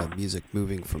 you know, music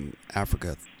moving from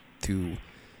Africa through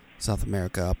South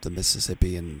America up the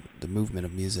Mississippi and the movement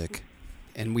of music.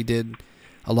 And we did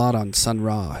a lot on Sun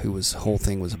Ra, whose whole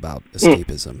thing was about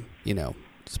escapism, you know,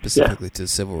 specifically to the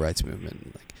civil rights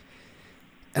movement.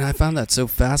 And I found that so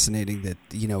fascinating that,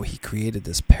 you know, he created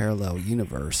this parallel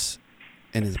universe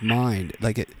in his mind.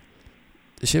 Like,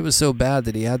 the shit was so bad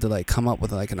that he had to, like, come up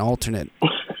with, like, an alternate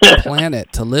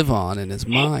planet to live on in his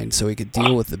mind so he could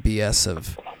deal with the BS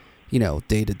of, you know,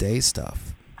 day-to-day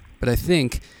stuff. But I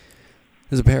think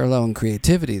there's a parallel in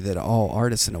creativity that all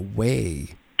artists, in a way,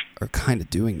 are kind of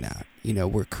doing that. You know,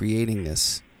 we're creating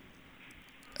this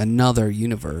another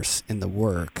universe in the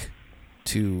work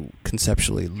to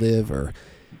conceptually live or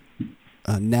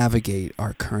navigate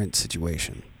our current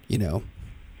situation, you know?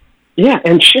 Yeah,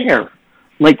 and share.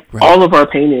 Like, all of our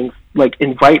paintings, like,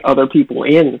 invite other people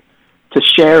in to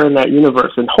share in that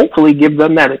universe and hopefully give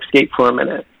them that escape for a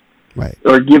minute. Right.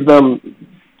 Or give them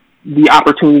the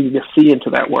opportunity to see into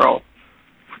that world.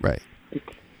 Right.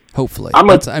 Hopefully.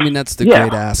 That's the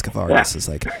great ask of artists. Is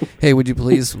like, hey, would you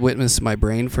please witness my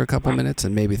brain for a couple minutes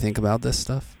and maybe think about this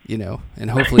stuff, you know? And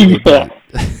hopefully they don't.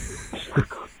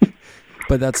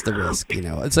 But that's the risk, you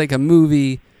know. It's like a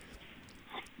movie,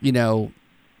 you know,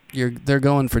 they're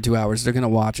going for 2 hours, they're going to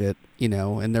watch it, you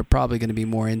know, and they're probably going to be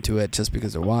more into it just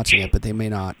because they're watching it, but it may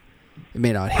not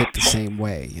hit the same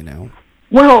way, you know.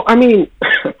 Well, I mean,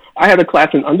 I had a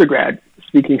class in undergrad,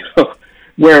 speaking of,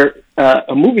 where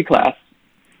a movie class,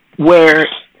 where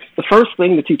the first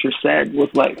thing the teacher said was,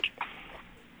 like,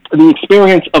 the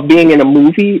experience of being in a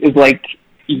movie is like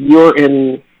you're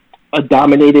in a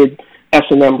dominated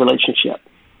S&M relationship.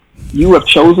 You have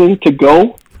chosen to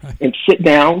go and sit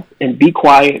down and be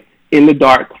quiet in the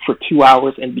dark for 2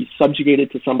 hours and be subjugated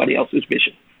to somebody else's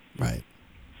vision. Right.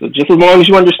 So just as long as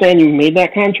you understand you made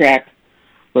that contract,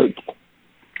 like,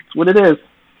 it's what it is.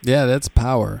 Yeah, that's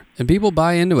power. And people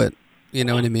buy into it. You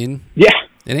know what I mean? Yeah.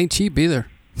 It ain't cheap either.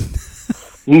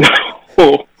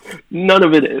 No, none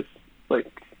of it is.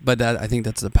 But I think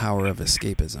that's the power of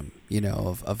escapism, you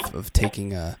know, of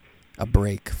taking a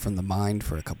break from the mind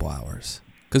for a couple hours.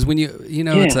 Because when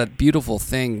it's that beautiful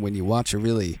thing when you watch a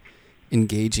really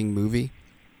engaging movie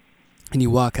and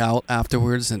you walk out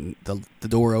afterwards and the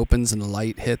door opens and the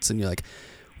light hits and you're like,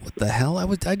 what the hell?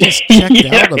 I just checked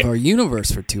out of our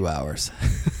universe for 2 hours.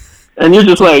 And you're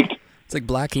just like, it's like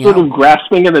blacking out. Sort of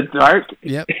grasping in the dark.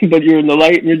 Yep. But you're in the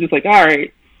light and you're just like, all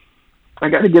right, I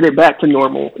got to get it back to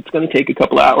normal. It's going to take a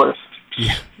couple hours.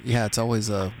 Yeah, it's always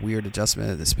a weird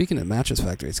adjustment. Speaking of Mattress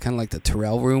Factory, it's kind of like the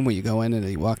Terrell room where you go in and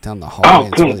you walk down the hallway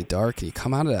and it's really dark and you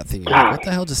come out of that thing and you're like, what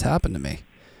the hell just happened to me?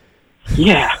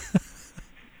 Yeah.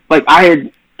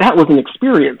 That was an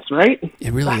experience, right?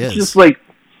 It really is. Just like,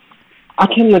 I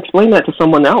can't explain that to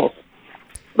someone else.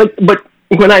 But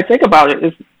when I think about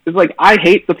it, it's like, I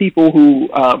hate the people who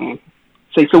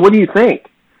say, so what do you think?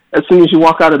 As soon as you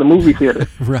walk out of the movie theater.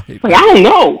 Right. Like,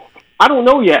 I don't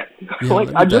know yet. Yeah,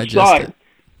 like, I just saw it.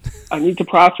 I need to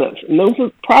process. And those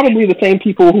are probably the same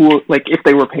people who, like, if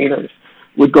they were painters,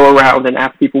 would go around and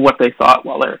ask people what they thought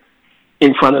while they're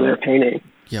in front of their painting.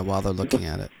 Yeah, while they're looking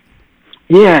at it.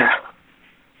 Yeah.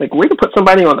 Like, way to put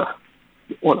somebody on a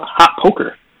hot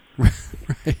poker.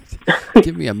 Right.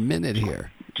 Give me a minute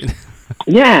here.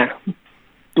 Yeah.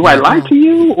 Do I lie to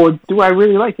you, or do I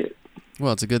really like it?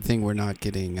 Well, it's a good thing we're not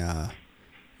getting.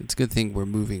 It's a good thing we're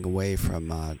moving away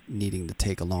from needing to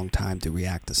take a long time to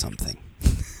react to something.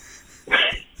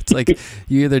 It's like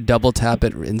you either double tap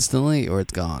it instantly or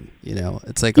it's gone.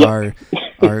 It's like our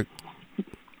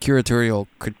curatorial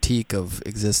critique of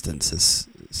existence is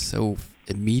so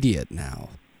immediate now.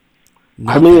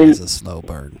 Nothing is a slow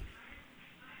burn.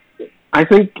 I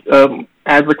think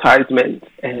advertisement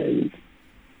and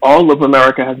all of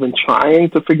America has been trying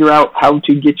to figure out how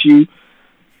to get you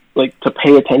to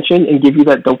pay attention and give you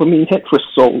that dopamine hit for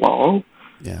so long.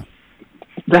 Yeah.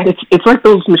 That it's like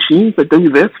those machines that do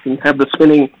this and have the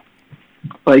spinning,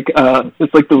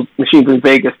 it's like those machines in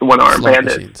Vegas, the one-armed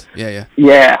bandit. Yeah.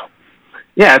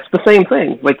 Yeah, it's the same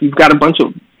thing. Like, you've got a bunch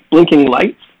of blinking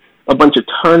lights, a bunch of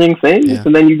turning things,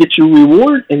 and then you get your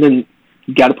reward, and then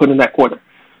you got to put in that quarter.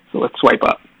 So let's swipe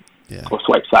up or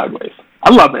swipe sideways.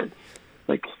 I love it.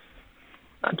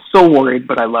 I'm so worried,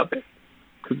 but I love it.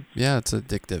 Yeah, it's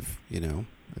addictive,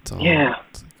 It's all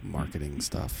it's like marketing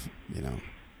stuff,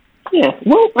 Yeah,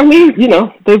 well, I mean,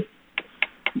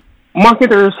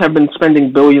 marketers have been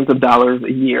spending billions of dollars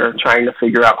a year trying to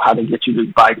figure out how to get you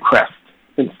to buy Crest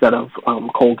instead of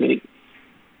Colgate.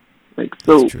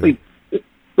 There's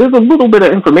a little bit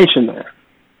of information there.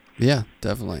 Yeah,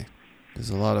 definitely. There's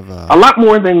a lot of a lot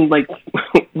more than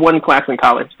one class in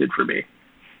college did for me.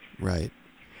 Right.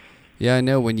 Yeah, I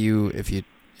know if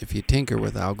you tinker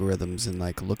with algorithms and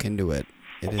look into it,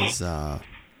 it is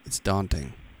it's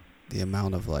daunting. The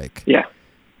amount of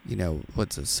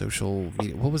what's a social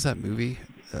media? What was that movie?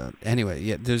 Anyway,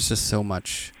 yeah, there's just so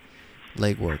much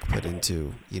legwork put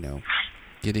into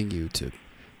getting you to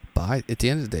buy. At the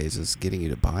end of the day, it's just getting you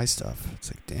to buy stuff. It's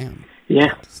like, damn.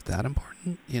 Yeah. Is that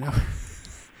important?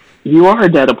 You are a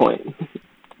data point.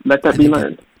 Let that be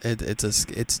learned.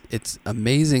 It's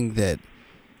amazing that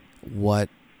what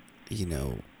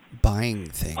buying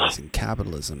things and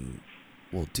capitalism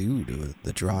will do to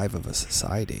the drive of a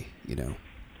society,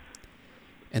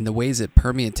 and the ways it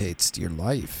permeates your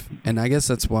life. And I guess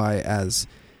that's why, as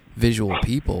visual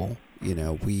people,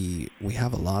 we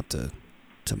have a lot to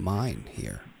mine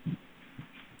here,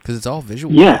 because it's all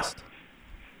visual. Yeah,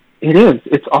 it is.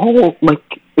 It's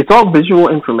all visual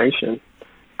information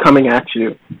coming at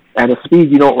you at a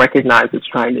speed you don't recognize. It's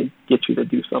trying to get you to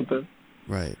do something.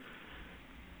 Right.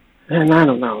 And I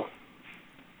don't know.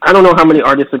 I don't know how many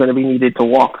artists are going to be needed to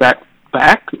walk that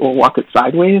back or walk it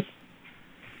sideways.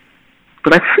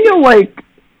 But I feel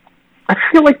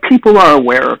like people are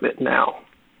aware of it now.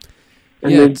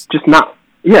 And they're just not.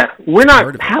 Yeah, we're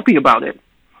not happy about it.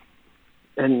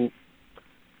 And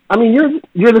I mean,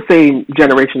 you're the same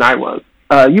generation I was.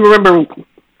 You remember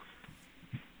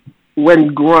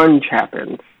when grunge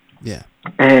happened? Yeah.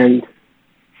 And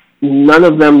none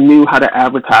of them knew how to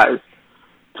advertise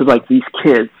to these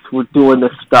kids who were doing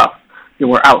this stuff and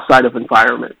were outside of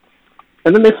environment.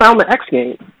 And then they found the X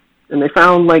Games, and they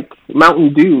found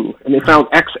Mountain Dew, and they found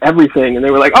X everything, and they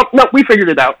were like, "Oh no, we figured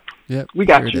it out. Yep, we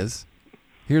got here you. It is.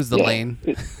 Here's the lane."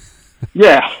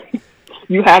 Yeah,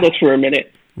 you had us for a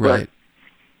minute, right?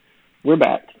 We're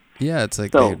back. Yeah, it's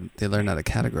like they learn how to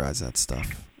categorize that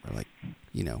stuff, or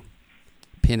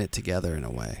pin it together in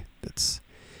a way. But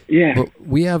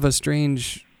we have a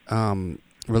strange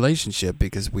relationship,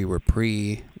 because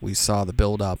we saw the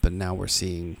build up, and now we're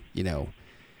seeing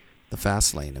the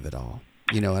fast lane of it all.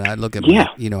 And I look at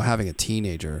having a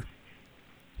teenager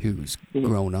who's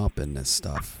grown up in this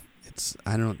stuff. It's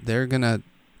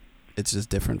just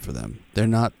different for them. They're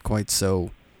not quite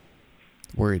so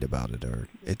worried about it, or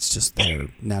it's just their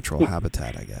natural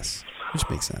habitat, I guess, which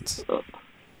makes sense.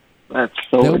 That's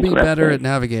so They'll be better at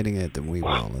navigating it than we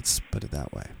will. Let's put it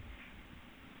that way.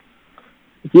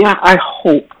 Yeah, I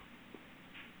hope.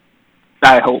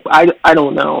 I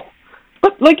don't know.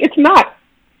 But, it's not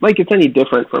it's any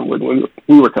different from when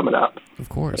we were coming up. Of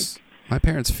course. My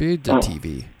parents feared the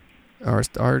TV.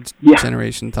 Our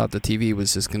generation thought the TV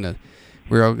was just going to...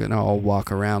 We're all going to all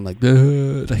walk around just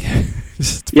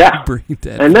brain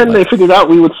dead. And then they figured out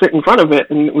we would sit in front of it,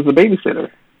 and it was a babysitter.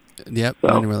 Yep. So.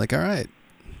 And we're like, all right.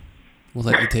 We'll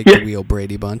let you take the wheel,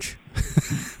 Brady Bunch.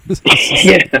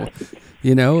 Yeah.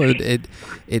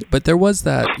 But there was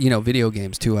that, video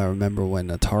games too. I remember when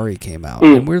Atari came out,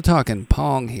 and we're talking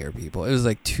Pong here, people. It was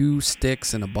 2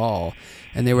 sticks and a ball,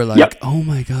 and they were like, "Oh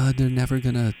my God, they're never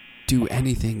gonna do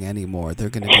anything anymore. They're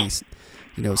gonna be,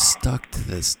 stuck to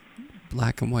this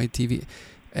black and white TV."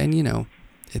 And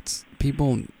it's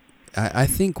people. I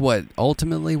think what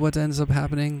ends up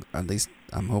happening, at least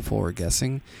I'm hopeful or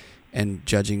guessing, and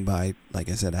judging by, like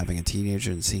I said, having a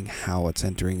teenager and seeing how it's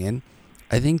entering in.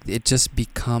 I think it just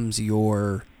becomes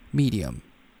your medium.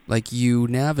 Like, you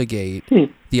navigate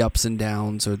the ups and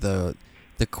downs or the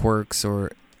quirks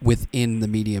or within the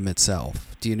medium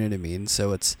itself. Do you know what I mean?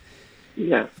 So it's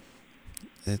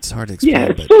hard to explain. Yeah,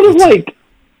 it's sort of like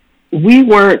we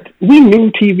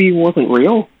knew TV wasn't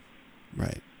real.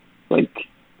 Right. Like,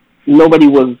 nobody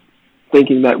was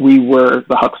thinking that we were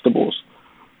the Huxtables.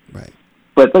 Right.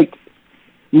 But, like,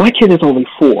 my kid is only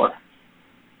 4,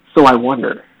 so I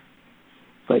wonder.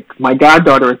 Like, my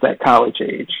goddaughter is at college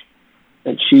age,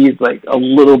 and she's, like, a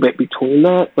little bit between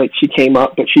that. Like, she came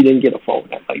up, but she didn't get a phone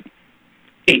at, like,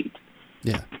 8.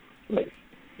 Yeah. Like,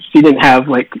 she didn't have,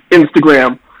 like,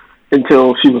 Instagram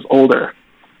until she was older.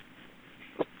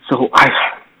 So I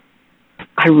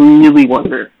really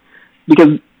wonder.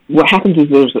 Because what happens is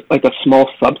there's, like, a small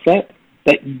subset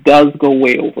that does go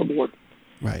way overboard.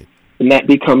 Right. And that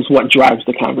becomes what drives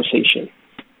the conversation.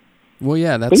 Well,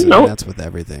 yeah, that's with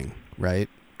everything, right?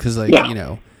 Because, like,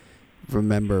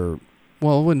 remember,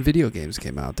 well, when video games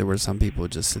came out, there were some people who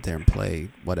just sit there and play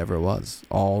whatever it was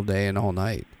all day and all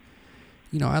night.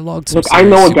 I logged some I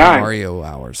know a Super guy. Mario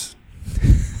hours.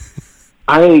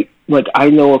 I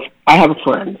have a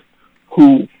friend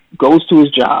who goes to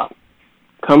his job,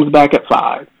 comes back at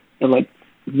 5, and, like,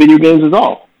 video games is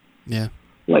all. Yeah.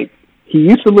 Like, he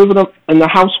used to live in the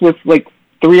house with, like,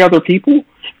 3 other people,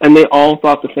 and they all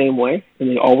thought the same way, and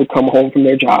they all would come home from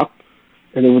their job,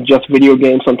 and they would just video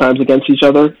game, sometimes against each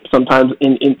other, sometimes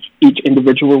in each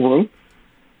individual room.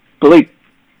 But, like,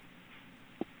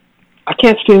 I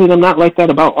can't say that I'm not like that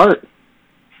about art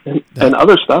and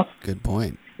other stuff. Good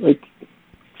point. Like,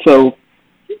 so,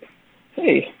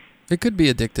 hey. It could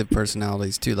be addictive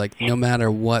personalities, too. Like, no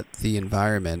matter what the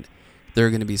environment, there are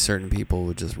going to be certain people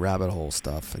who just rabbit hole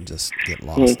stuff and just get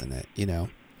lost in it,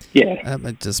 Yeah.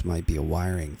 It just might be a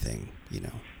wiring thing,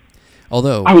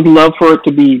 Although I would love for it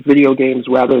to be video games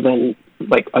rather than,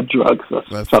 like, a drug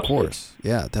substance. Of course.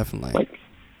 Yeah, definitely. Like,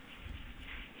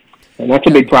 and that's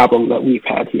a big problem that we've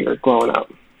had here growing up.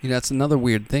 That's another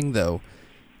weird thing, though.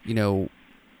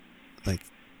 Like,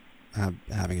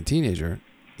 having a teenager,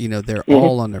 they're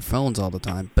all on their phones all the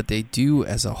time, but they do,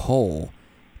 as a whole,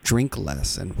 drink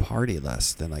less and party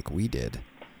less than, like, we did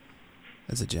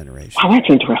as a generation. Wow, that's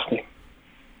interesting.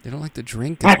 They don't like to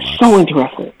drink as much. That's so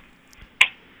interesting.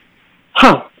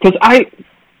 Huh, because I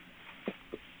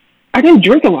didn't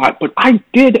drink a lot, but I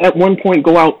did at one point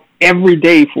go out every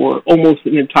day for almost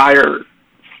an entire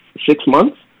 6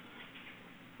 months.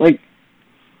 Like,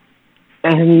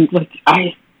 and, like,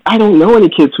 I don't know any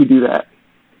kids who do that.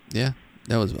 Yeah,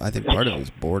 I think part of it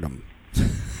was boredom.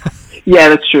 Yeah,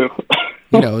 that's true.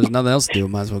 There's nothing else to do.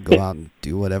 Might as well go out and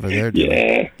do whatever they're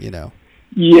doing.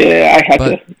 Yeah,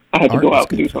 I had to go out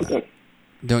and do something. That.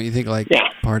 Don't you think, like,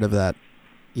 part of that,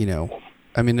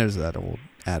 I mean, there's that old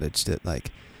adage that,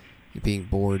 like, being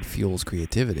bored fuels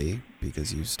creativity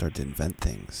because you start to invent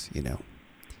things,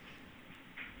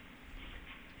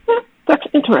 That's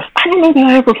interesting. I don't know that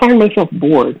I ever find myself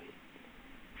bored.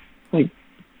 Like,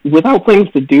 without things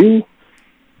to do.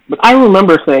 But I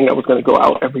remember saying I was going to go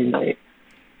out every night.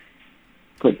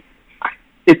 But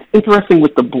it's interesting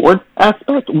with the bored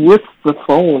aspect, with the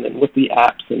phone and with the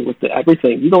apps and with the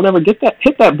everything. You don't ever hit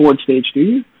that bored stage, do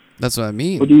you? That's what I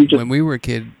mean. When we were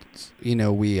kids,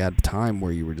 we had time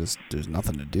where there's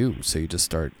nothing to do. So you just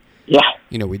start,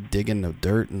 we'd dig in the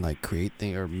dirt and, like, create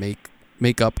things or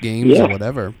make up games or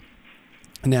whatever.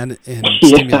 And it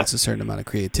stimulates a certain amount of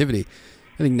creativity.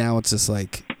 I think now it's just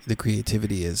like the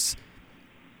creativity is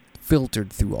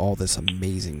filtered through all this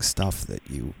amazing stuff that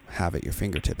you have at your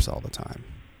fingertips all the time.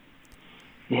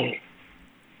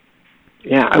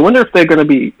 Yeah, I wonder if they're going to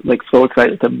be, like, so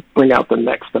excited to bring out the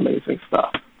next amazing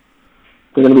stuff.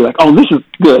 They're going to be like, oh, this is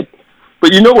good.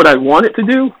 But you know what I want it to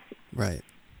do? Right.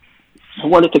 I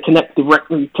want it to connect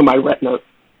directly to my retina.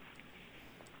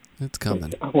 It's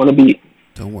coming. I want to be...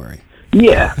 Don't worry.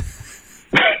 Yeah.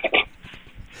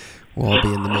 We'll all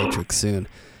be in the Matrix soon.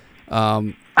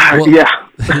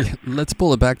 Let's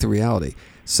pull it back to reality.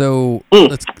 So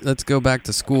let's go back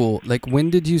to school. Like, when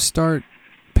did you start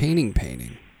painting?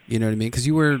 You know what I mean? Because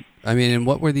and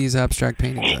what were these abstract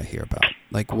paintings I hear about?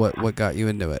 Like, what got you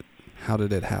into it? How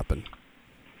did it happen?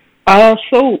 I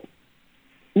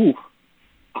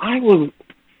was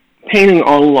painting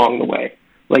all along the way.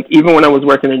 Like, even when I was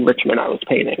working in Richmond, I was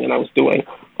painting, and I was doing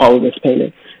all of this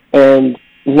painting. And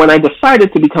when I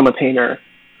decided to become a painter, it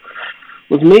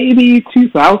was maybe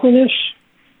 2000-ish,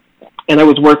 and I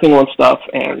was working on stuff,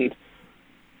 and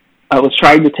I was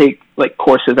trying to take, like,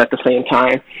 courses at the same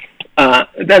time.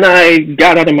 Then I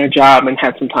got out of my job and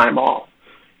had some time off.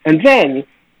 And then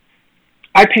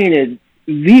I painted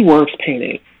the worst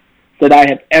painting that I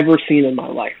have ever seen in my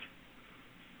life.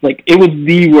 Like, it was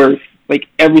the worst. Like,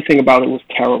 everything about it was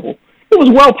terrible. It was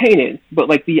well painted, but,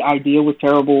 like, the idea was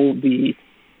terrible. The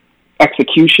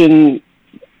execution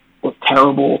was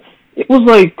terrible. It was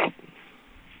like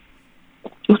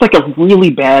a really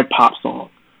bad pop song.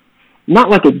 Not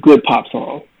like a good pop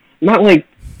song. Not like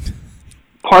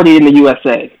Party in the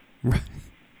USA. Right.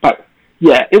 But,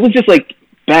 yeah, it was just, like,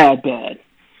 bad. And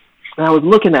I was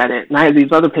looking at it, and I had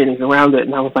these other paintings around it,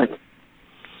 and I was like,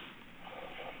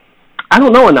 I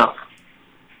don't know enough.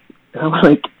 And I was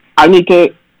like, I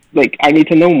need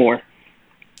to know more.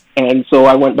 And so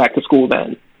I went back to school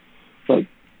then. Like,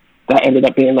 that ended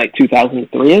up being like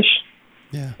 2003-ish.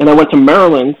 Yeah. And I went to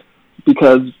Maryland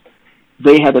because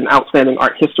they had an outstanding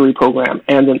art history program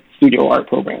and a studio art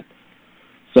program.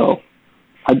 So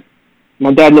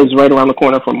my dad lives right around the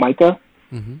corner from Micah,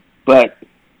 but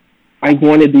I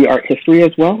wanted the art history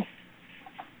as well.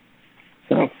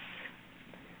 So,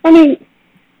 I mean,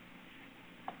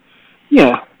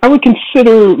 yeah, I would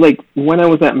consider, like, when I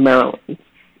was at Maryland,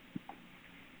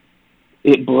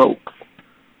 it broke.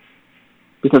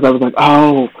 Because I was like,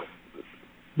 oh,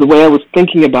 the way I was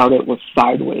thinking about it was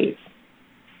sideways.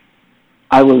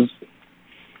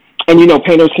 And you know,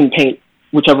 painters can paint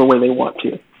whichever way they want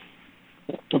to.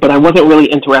 But I wasn't really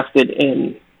interested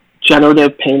in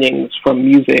generative paintings from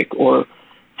music or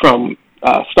from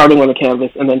starting on the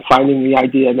canvas and then finding the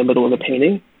idea in the middle of the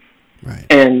painting. Right.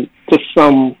 And to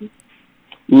some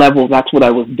level, that's what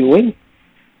I was doing.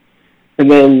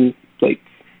 And then, like,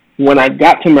 when I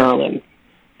got to Maryland,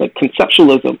 like,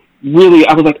 conceptualism, really,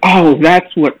 I was like, oh,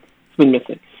 that's what's been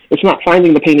missing. It's not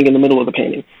finding the painting in the middle of the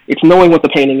painting. It's knowing what the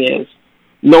painting is,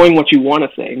 knowing what you want to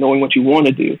say, knowing what you want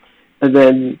to do, and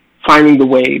then finding the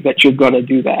way that you're going to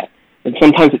do that. And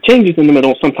sometimes it changes in the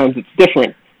middle, sometimes it's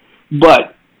different.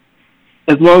 But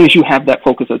as long as you have that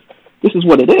focus as, this is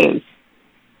what it is,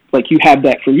 like, you have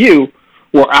that for you,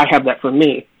 or I have that for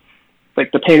me,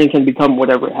 like, the painting can become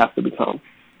whatever it has to become.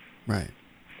 Right.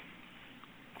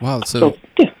 Wow, so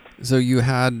yeah. So you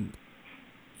had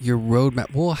your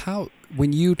roadmap. Well,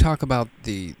 when you talk about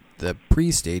the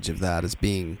pre-stage of that as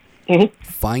being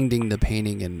finding the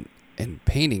painting and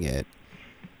painting it,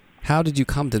 how did you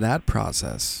come to that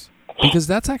process? Because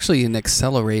that's actually an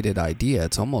accelerated idea.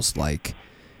 It's almost like,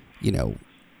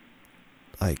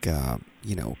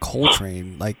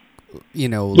 Coltrane, like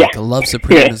a Love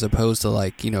Supreme as opposed to,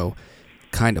 like,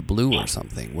 Kind of Blue or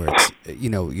something, where it's,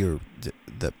 you're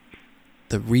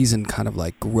the reason kind of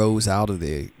like grows out of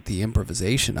the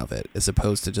improvisation of it, as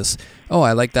opposed to just, oh,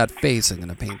 I like that face, I'm going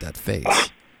to paint that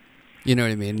face. You know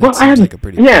what I mean? Well, it seems like a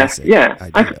pretty basic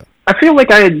idea. I feel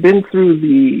like I had been through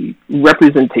the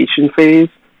representation phase,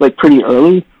 like, pretty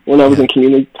early when I was in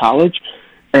community college,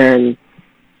 and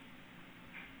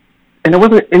I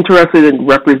wasn't interested in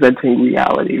representing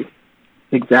reality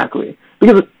exactly,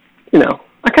 because,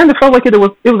 I kind of felt like it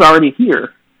was already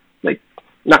here. Like,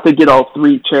 not to get all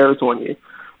three chairs on you,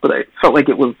 but I felt like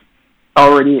it was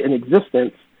already in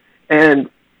existence. And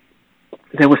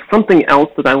there was something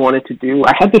else that I wanted to do.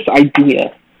 I had this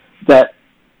idea that,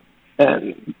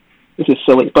 and this is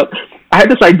silly, but I had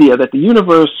this idea that the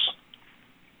universe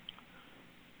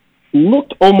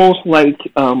looked almost like,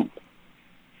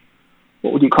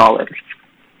 what would you call it?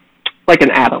 Like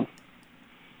an atom.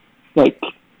 Like,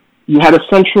 you had a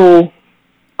central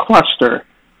cluster,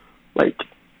 like,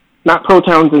 not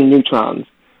protons and neutrons,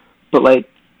 but like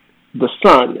the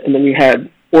sun, and then you had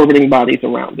orbiting bodies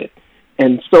around it.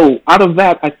 And so out of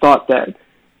that, I thought that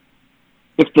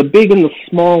if the big and the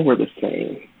small were the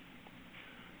same,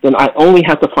 then I only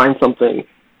had to find something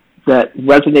that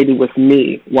resonated with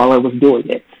me while I was doing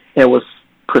it and was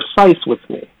precise with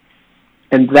me,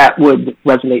 and that would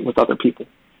resonate with other people.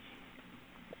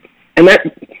 And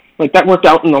that worked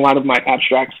out in a lot of my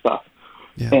abstract stuff.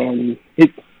 Yeah. And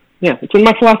it's in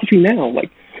my philosophy now.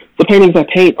 Like, the paintings I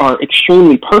paint are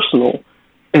extremely personal,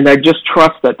 and I just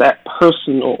trust that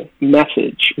personal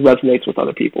message resonates with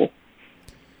other people.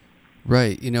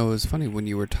 Right. It was funny when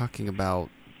you were talking about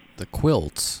the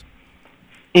quilts.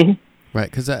 Mm-hmm.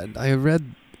 Right, because I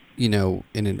read,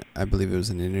 I believe it was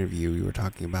an interview, you were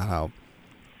talking about how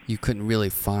you couldn't really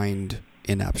find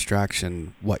in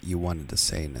abstraction what you wanted to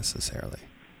say necessarily.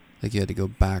 Like, you had to go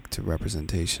back to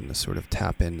representation to sort of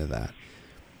tap into that.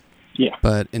 Yeah.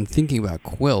 But in thinking about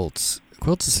quilts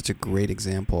is such a great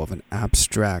example of an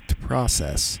abstract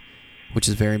process, which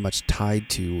is very much tied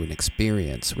to an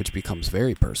experience, which becomes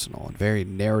very personal and very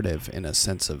narrative in a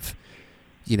sense of,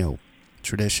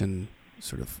 tradition,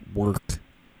 sort of work,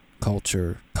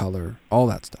 culture, color, all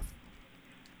that stuff.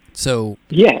 So,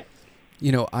 yeah,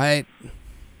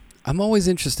 I'm always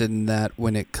interested in that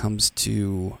when it comes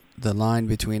to the line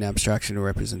between abstraction and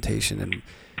representation, and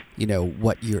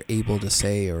what you're able to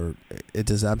say. Or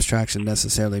does abstraction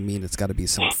necessarily mean it's got to be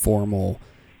some formal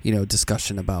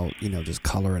discussion about just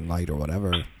color and light or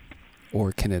whatever,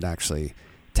 or can it actually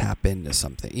tap into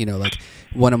something? Like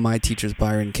one of my teachers,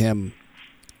 Byron Kim,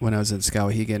 when I was in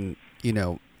Skowhegan,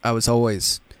 I was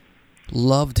always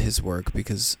loved his work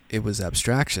because it was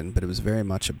abstraction, but it was very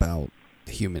much about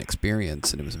the human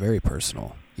experience, and it was very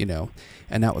personal,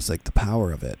 and that was like the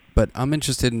power of it. But I'm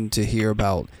interested to hear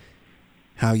about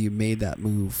how you made that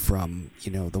move from,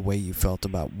 the way you felt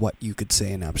about what you could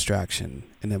say in abstraction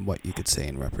and then what you could say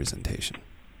in representation.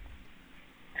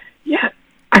 Yeah,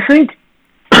 I think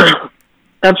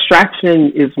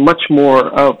abstraction is much more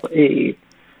of a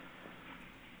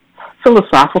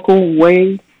philosophical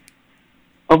way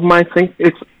of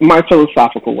it's my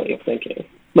philosophical way of thinking.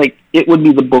 Like, it would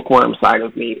be the bookworm side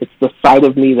of me. It's the side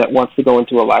of me that wants to go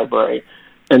into a library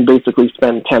and basically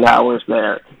spend 10 hours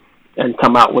there and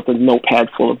come out with a notepad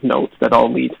full of notes that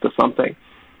all leads to something.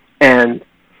 And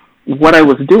what I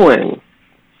was doing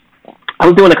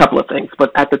a couple of things,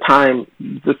 but at the time,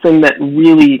 the thing that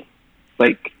really,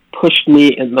 pushed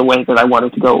me in the way that I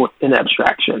wanted to go in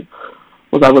abstraction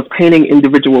was I was painting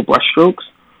individual brushstrokes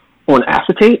on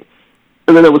acetate,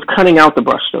 and then I was cutting out the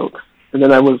brushstrokes, and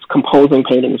then I was composing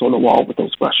paintings on the wall with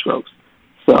those brushstrokes.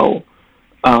 So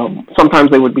sometimes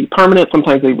they would be permanent,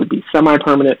 sometimes they would be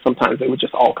semi-permanent, sometimes they would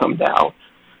just all come down.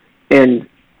 And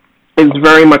it's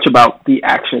very much about the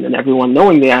action and everyone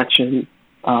knowing the action.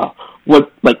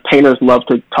 Painters love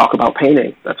to talk about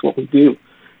painting. That's what we do.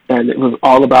 And it was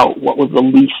all about what was the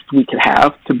least we could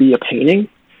have to be a painting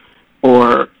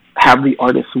or have the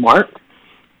artist marked.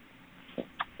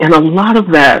 And a lot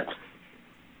of that,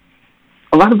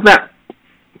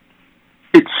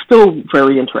 it's still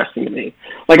very interesting to me.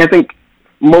 I think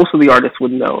most of the artists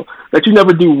would know that you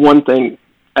never do one thing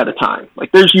at a time.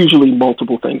 There's usually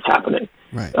multiple things happening.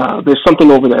 Right. There's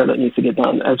something over there that needs to get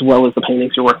done, as well as the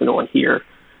paintings you're working on here.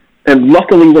 And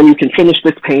luckily, when you can finish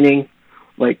this painting,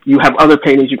 you have other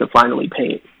paintings you can finally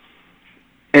paint.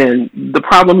 And the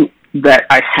problem that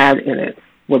I had in it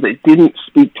was it didn't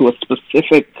speak to a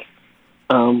specific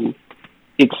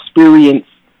experience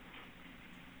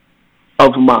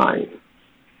of mine.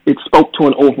 It spoke to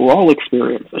an overall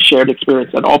experience, a shared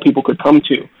experience that all people could come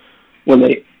to when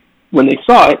they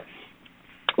saw it.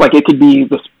 It could be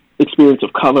the experience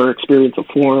of color, experience of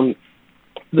form,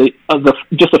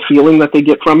 just a feeling that they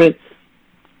get from it.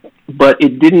 But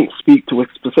it didn't speak to a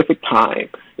specific time.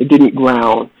 It didn't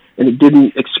ground, and it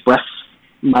didn't express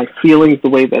my feelings the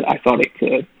way that I thought it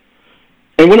could.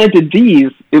 And when I did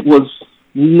these, it was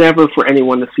never for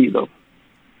anyone to see them.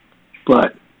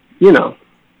 But,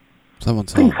 someone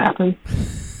saw things happen.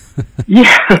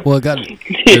 Yeah. Well,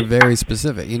 they're very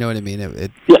specific. You know what I mean?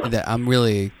 That I'm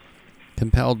really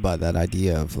compelled by that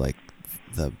idea of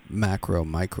the macro,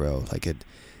 micro. It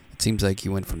seems like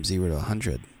you went from 0 to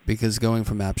 100, because going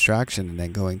from abstraction and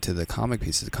then going to the comic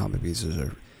pieces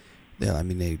are,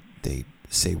 they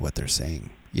say what they're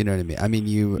saying. You know what I mean? I mean,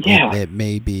 it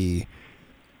may be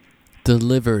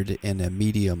delivered in a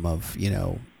medium of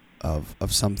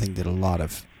of something that a lot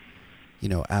of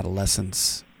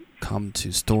adolescents come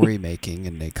to story making,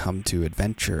 and they come to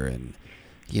adventure, and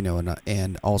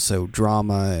and also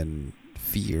drama and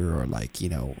fear, or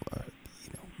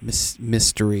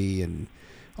mystery and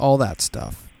all that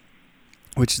stuff,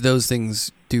 which those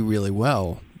things do really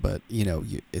well. But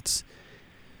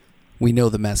we know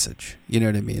the message. You know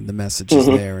what I mean? The message is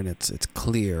there, and it's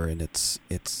clear, and it's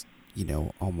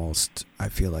almost, I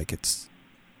feel like it's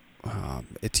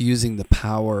using the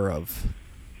power of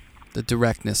the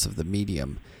directness of the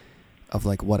medium of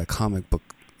what a comic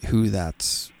book, who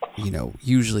that's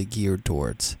usually geared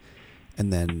towards,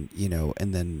 and then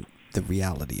the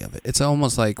reality of it. It's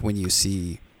almost like when you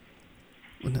see,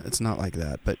 it's not like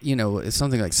that, but it's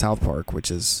something like South Park,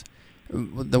 which is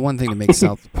the one thing that makes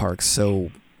South Park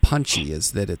so punchy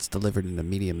is that it's delivered in a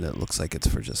medium that looks like it's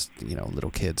for just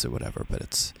little kids or whatever, but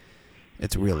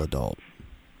it's real adult.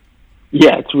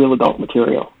 Yeah, it's real adult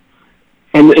material.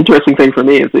 And the interesting thing for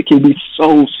me is it can be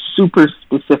so super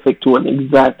specific to an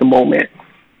exact moment,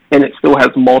 and it still has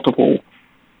multiple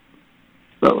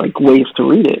ways to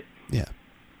read it. Yeah.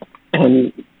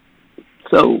 And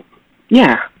so,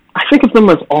 yeah, I think of them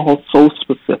as all so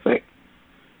specific,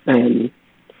 and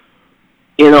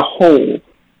in a whole,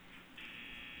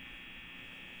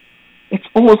 it's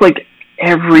almost like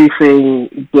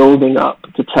everything building up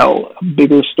to tell a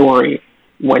bigger story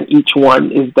when each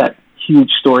one is that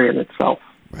huge story in itself.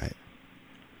 Right.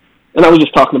 And I was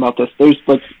just talking about this. There's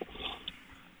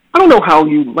I don't know how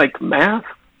you like math,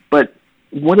 But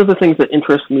one of the things that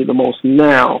interests me the most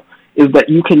now is that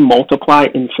you can multiply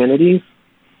infinities.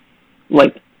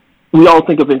 Like, we all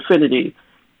think of infinity,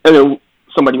 and then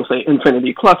somebody will say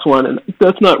infinity plus one, and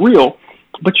that's not real.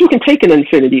 But you can take an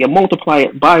infinity and multiply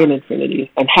it by an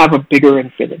infinity and have a bigger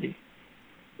infinity.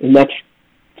 And that's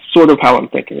sort of how I'm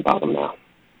thinking about them now.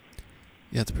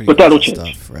 Yeah, it's pretty but that'll stuff,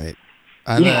 change. Right?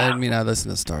 I mean, I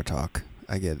listen to Star Talk.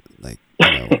 I get, like,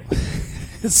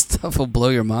 this stuff will blow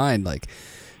your mind. Like,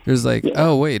 there's like,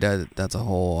 oh, wait, that's a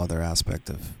whole other aspect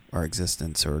of our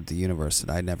existence or the universe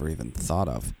that I never even thought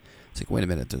of. It's like, wait a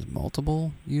minute, there's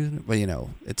multiple? Well,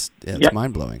 it's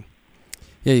mind-blowing.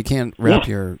 Yeah, you can't wrap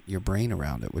your brain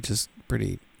around it, which is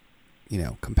pretty,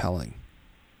 compelling.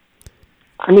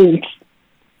 I mean,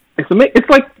 it's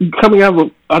like coming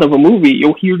out of a movie.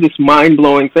 You'll hear this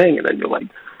mind-blowing thing, and then you'll, like,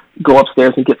 go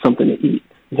upstairs and get something to eat.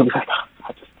 And you'll be like,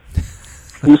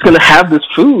 I'm just going to have this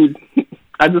food.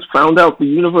 I just found out the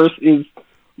universe is,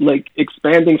 like,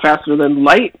 expanding faster than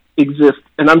light exists,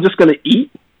 and I'm just going to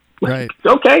eat? Right.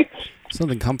 Okay.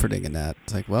 Something comforting in that.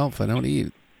 It's like, well, if I don't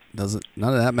eat, none of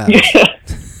that matters.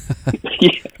 Yeah.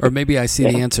 Or maybe I see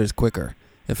the answers quicker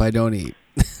if I don't eat.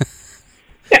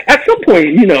 At some point,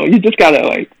 you just got to,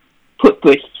 like, put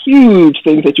the huge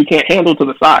things that you can't handle to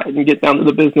the side and get down to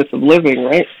the business of living,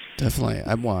 right? Definitely.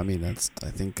 I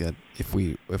think that if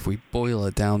we boil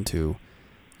it down to,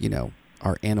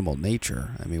 our animal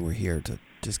nature, I mean, we're here to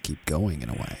just keep going in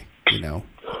a way,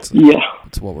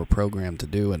 It's what we're programmed to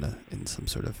do in some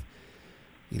sort of,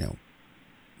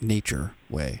 nature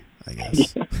way, I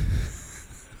guess. Yeah.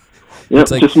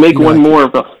 Yep, like, just make one more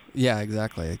of us. Yeah,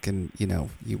 exactly. It can,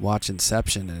 you watch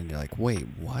Inception and you're like, wait,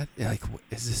 what? Like,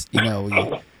 is this,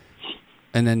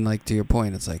 and then, like, to your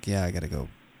point, it's like, yeah, I got to go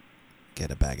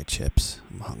get a bag of chips.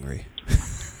 I'm hungry.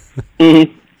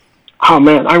 Mm-hmm. Oh,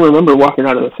 man, I remember walking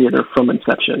out of the theater from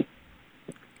Inception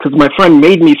because my friend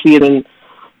made me see it in,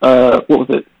 what was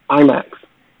it, IMAX.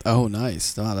 Oh,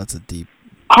 nice. Oh, that's a deep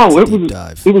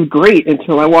dive. It was great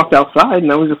until I walked outside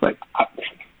and I was just like,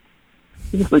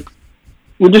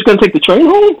 we're just going to take the train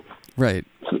home? Right.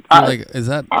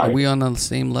 Are we on the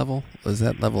same level? Is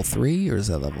that level 3 or is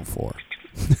that level 4?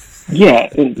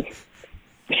 Yeah.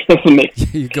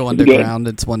 You go underground.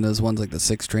 It's one of those ones like the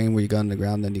 6 train where you go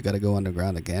underground, then you got to go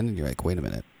underground again, and you're like, wait a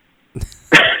minute.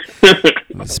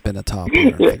 Let me spin a top here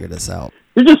and figure this out.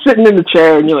 You're just sitting in the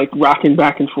chair and you're like rocking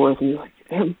back and forth, and you're like,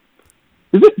 damn,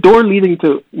 is this door leading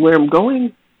to where I'm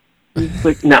going? It's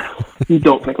like, no, you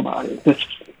don't think about it.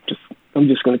 I'm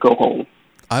just going to go home.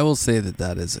 I will say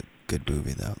that is a good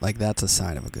movie, though. Like, that's a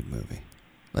sign of a good movie.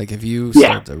 Like, if you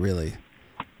start to really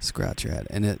scratch your head.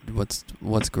 And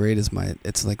what's great is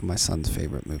it's like my son's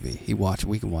favorite movie.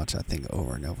 We can watch that thing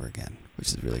over and over again, which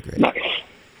is really great. Nice.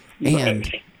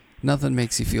 And nothing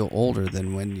makes you feel older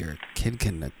than when your kid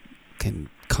can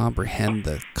comprehend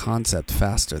the concept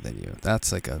faster than you.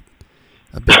 That's like a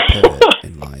big pivot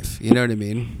in life. You know what I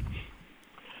mean?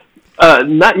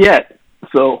 Not yet.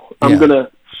 So I'm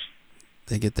gonna.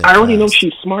 They get there. I already know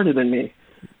she's smarter than me.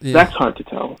 Yeah. That's hard to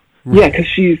tell. Right. Yeah, because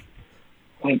she's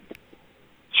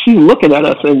looking at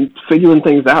us and figuring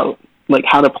things out, like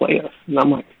how to play us. And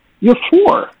I'm like, you're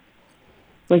 4.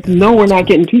 Like, no, we're not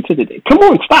getting pizza today. Come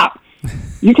on, stop.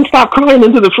 You can stop crying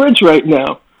into the fridge right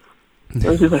now.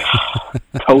 And she's like,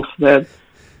 toast then.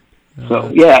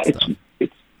 So yeah,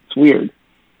 it's weird.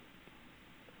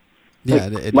 Yeah,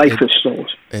 life is strange.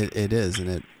 It is,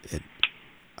 and it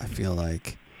I feel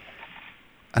like,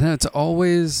 I don't know, it's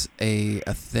always a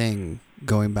thing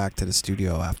going back to the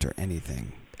studio after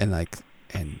anything, and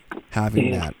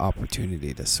having that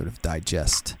opportunity to sort of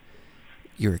digest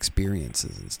your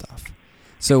experiences and stuff.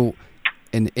 So,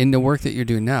 in the work that you're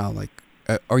doing now, like,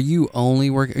 are you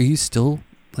still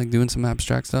like doing some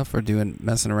abstract stuff or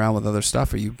messing around with other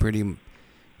stuff? Or are you pretty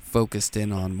focused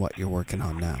in on what you're working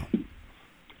on now?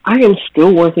 I am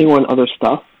still working on other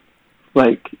stuff.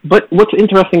 But what's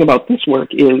interesting about this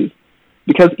work is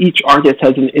because each artist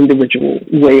has an individual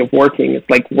way of working, it's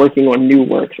like working on new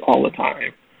works all the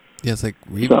time. Yeah, it's like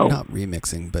not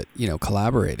remixing, but,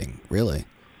 collaborating, really.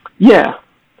 Yeah.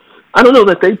 I don't know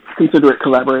that they consider it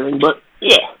collaborating, but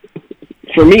yeah.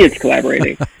 For me, it's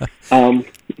collaborating. I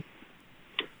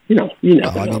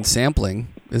mean, sampling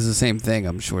is the same thing.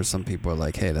 I'm sure some people are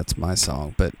like, hey, that's my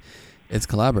song, but it's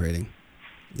collaborating,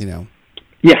 Yeah.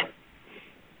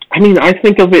 I mean, I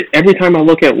think of it every time I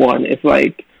look at one, it's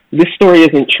like, this story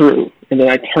isn't true, and then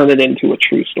I turn it into a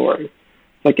true story.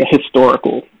 It's like a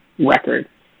historical record.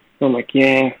 So I'm like,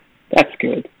 yeah, that's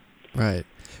good. Right.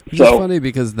 Which is funny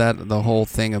because the whole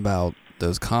thing about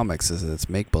those comics is that it's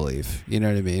make-believe, you know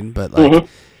what I mean? But,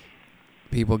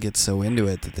 people get so into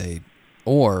it that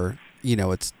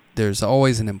it's there's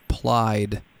always an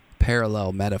implied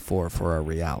parallel metaphor for a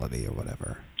reality or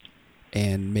whatever.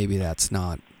 And maybe that's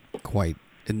not quite,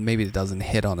 and maybe it doesn't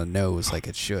hit on a nose like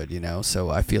it should, So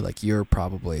I feel like you're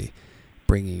probably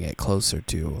bringing it closer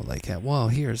to like, well,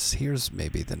 here's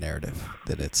maybe the narrative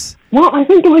that it's. Well, I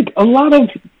think like a lot of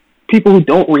people who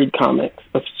don't read comics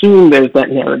assume there's that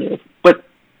narrative, but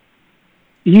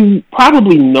you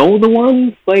probably know the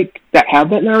ones like that have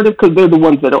that narrative because they're the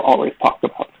ones that are always talked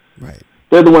about. Right.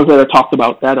 They're the ones that are talked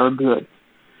about that are good.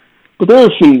 But there are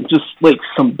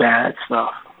some bad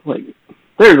stuff. Like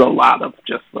there's a lot of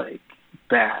just like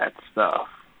bad stuff.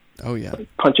 Oh yeah. Like,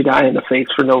 punch a guy in the face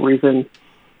for no reason.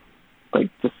 Like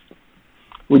just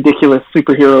ridiculous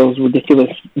superheroes, ridiculous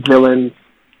villains.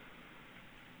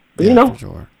 But, for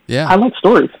sure. Yeah. I like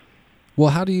stories. Well,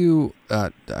 how do you?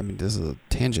 This is a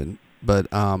tangent, but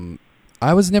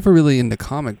I was never really into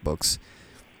comic books.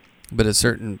 But at a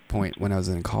certain point when I was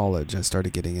in college, I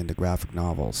started getting into graphic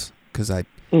novels because I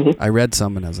read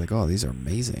some and I was like, oh, these are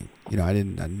amazing. I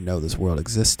didn't know this world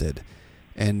existed.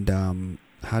 And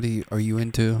are you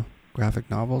into graphic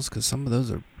novels? Because some of those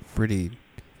are pretty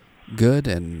good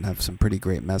and have some pretty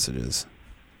great messages.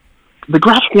 The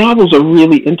graphic novels are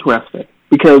really interesting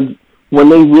because when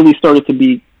they really started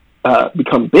to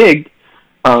become big,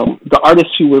 the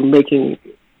artists who were making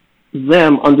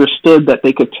them understood that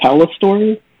they could tell a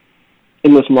story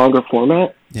in this longer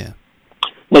format. Yeah.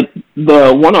 Like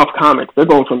the one-off comics, they're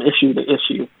going from issue to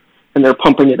issue, and they're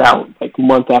pumping it out like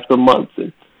month after month.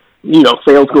 And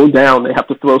sales go down. They have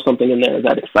to throw something in there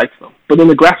that excites them. But in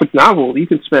the graphic novel, you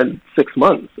can spend 6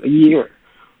 months, a year,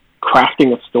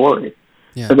 crafting a story,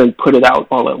 and then put it out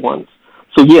all at once.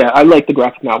 So yeah, I like the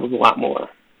graphic novels a lot more.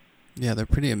 Yeah, they're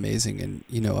pretty amazing. And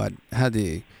I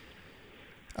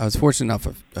was fortunate enough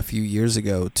a few years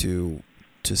ago to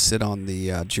sit on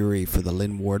the jury for the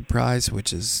Lynn Ward Prize,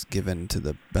 which is given to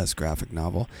the best graphic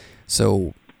novel.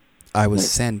 So I was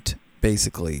sent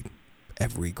basically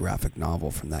every graphic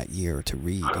novel from that year to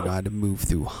read. I had to move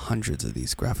through hundreds of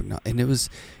these graphic novels.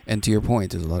 And to your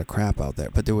point, there's a lot of crap out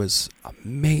there, but there was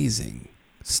amazing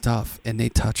stuff, and they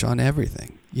touch on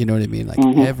everything. You know what I mean? Like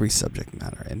every subject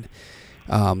matter. And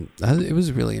it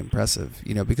was really impressive,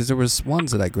 because there was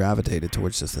ones that I gravitated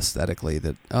towards just aesthetically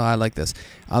that, oh, I like this.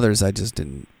 Others I just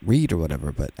didn't read or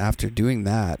whatever. But after doing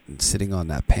that and sitting on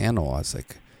that panel, I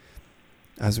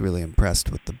was really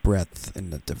impressed with the breadth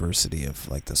and the diversity of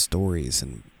like the stories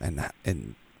and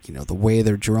the way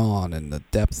they're drawn and the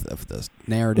depth of the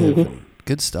narrative and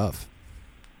good stuff.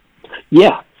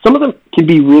 Yeah, some of them can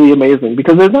be really amazing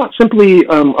because they're not simply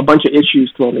a bunch of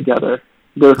issues thrown together.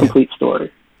 They're a complete story.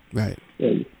 Right.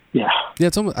 And,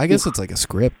 it's almost. I guess it's like a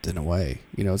script in a way.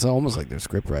 It's almost like they're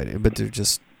script writing, but they're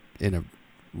just in a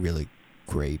really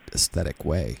great aesthetic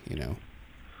way.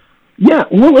 Yeah,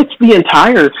 well, it's the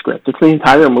entire script. It's the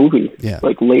entire movie,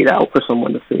 like laid out for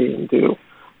someone to see and do.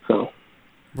 So.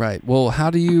 Right. Well, how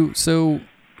do you? So,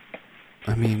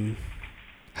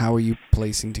 how are you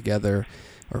placing together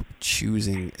or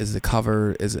choosing? Is the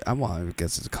cover? Is it? Well, I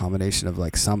guess it's a combination of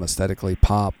like some aesthetically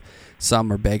pop.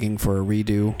 Some are begging for a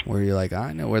redo where you're like,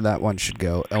 I know where that one should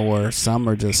go. Or some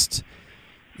are just,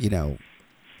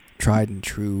 tried and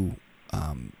true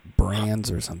brands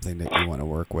or something that you want to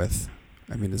work with.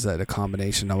 Is that a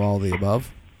combination of all the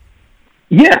above?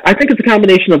 Yeah, I think it's a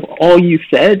combination of all you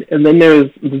said. And then there's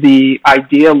the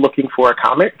idea looking for a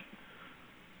comic.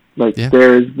 Like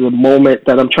there's the moment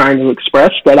that I'm trying to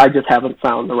express that I just haven't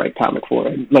found the right comic for.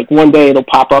 And like one day it'll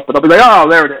pop up and I'll be like, oh,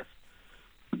 there it is.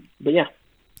 But yeah.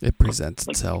 It presents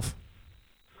itself.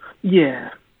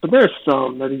 Yeah, but there's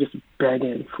some that are just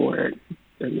begging for it,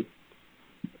 and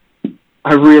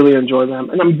I really enjoy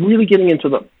them. And I'm really getting into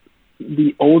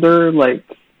the older, like,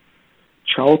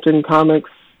 Charlton Comics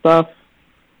stuff.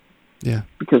 Yeah.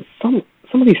 Because some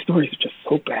of these stories are just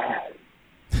so bad.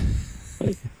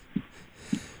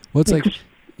 Well, it's like,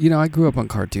 I grew up on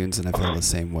cartoons, and I feel the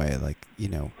same way. Like,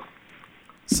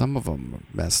 some of them are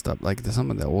messed up. Like some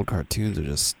of the old cartoons are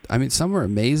just. Some are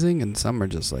amazing, and some are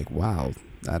just like, wow,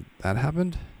 that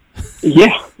happened.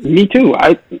 Yeah, me too.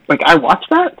 I watched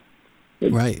that.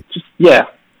 Right. Yeah.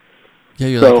 Yeah,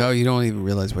 you're like, oh, you don't even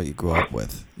realize what you grew up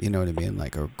with. You know what I mean?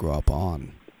 Like, or grew up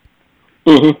on.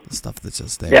 The stuff that's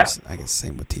just there. Yeah. I guess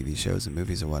same with TV shows and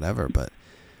movies or whatever. But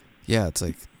yeah, it's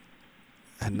like,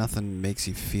 and nothing makes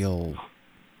you feel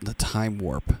the time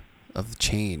warp of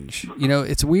change.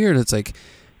 It's weird. It's like.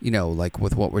 Like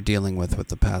with what we're dealing with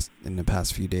in the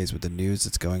past few days with the news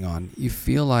that's going on, you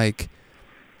feel like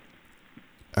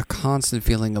a constant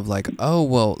feeling of like, oh,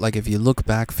 well, like if you look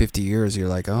back 50 years, you're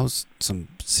like, oh, some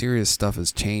serious stuff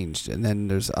has changed. And then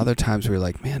there's other times where you're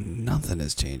like, man, nothing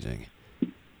is changing.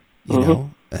 You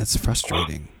know, that's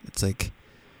frustrating. It's like,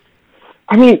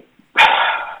 I mean,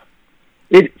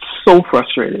 it's so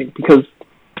frustrating because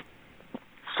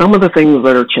some of the things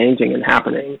that are changing and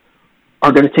happening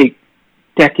are going to take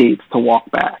decades to walk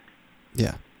back.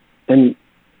 Yeah. And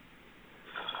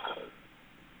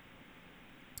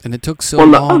it took so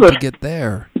long to get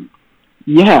there.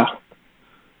 Yeah.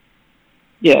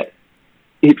 Yeah.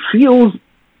 It feels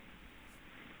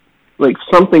like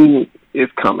something is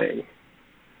coming.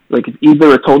 Like it's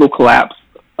either a total collapse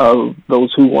of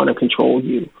those who want to control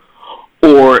you,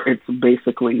 or it's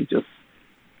basically just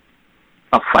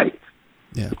a fight.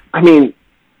 Yeah. I mean,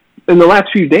 in the last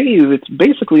few days, it's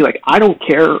basically like, I don't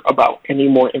care about any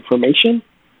more information.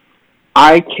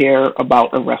 I care about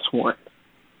arrest warrant.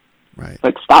 Right.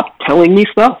 Like, stop telling me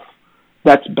stuff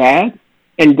that's bad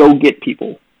and go get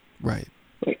people. Right.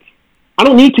 Like, I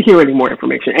don't need to hear any more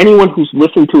information. Anyone who's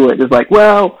listened to it is like,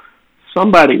 well,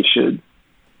 somebody should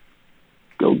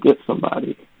go get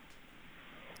somebody.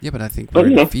 Yeah, but I think we're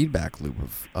in a feedback loop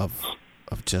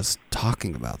of just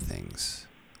talking about things.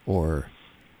 Or,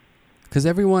 because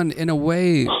everyone, in a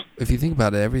way, if you think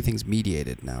about it, everything's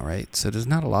mediated now, right? So there's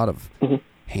not a lot of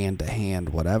hand-to-hand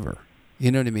whatever.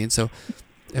 You know what I mean? So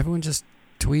everyone just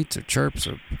tweets or chirps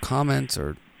or comments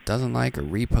or doesn't like or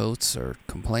reposts or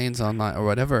complains online or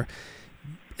whatever.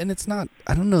 And it's not,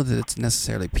 I don't know that it's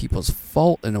necessarily people's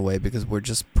fault in a way, because we're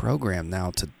just programmed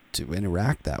now to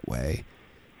interact that way.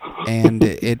 And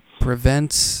it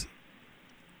prevents,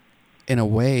 in a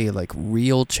way, like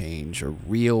real change or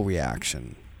real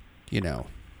reaction, you know.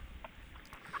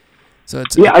 So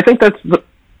it's I think that's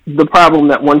the problem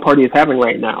that one party is having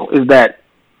right now, is that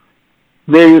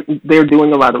they're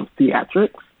doing a lot of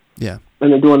theatrics. Yeah.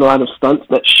 And they're doing a lot of stunts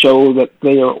that show that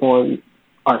they are on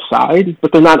our side,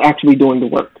 but they're not actually doing the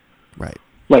work. Right.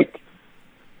 Like,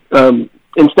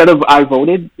 instead of I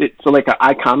voted, it's like a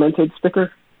I commented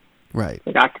sticker. Right.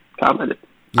 Like, I commented.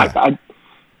 Yeah.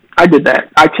 I did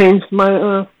that. I changed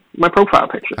my my profile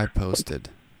picture. I posted.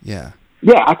 Yeah.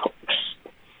 Yeah,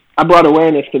 I brought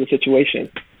awareness to the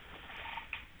situation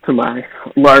to my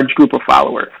large group of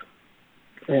followers.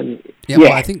 And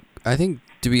Well, I think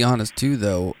to be honest too,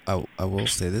 though, I will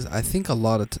say this. I think a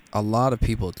lot of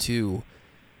people too,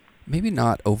 maybe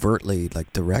not overtly,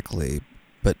 like directly,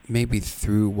 but maybe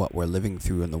through what we're living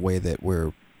through and the way that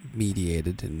we're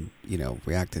mediated and, you know,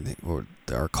 reacting, or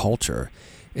our culture,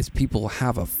 is people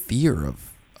have a fear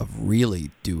of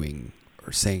really doing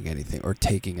or saying anything or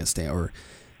taking a stand or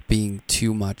being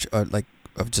too much, or like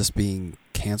of just being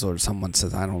canceled, or someone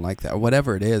says I don't like that or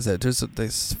whatever it is. That there's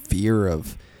this fear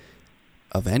of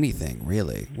anything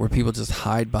really, where people just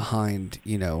hide behind,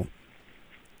 you know,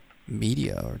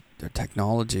 media or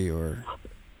technology, or,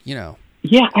 you know.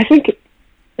 Yeah, I think,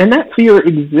 and that fear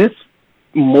exists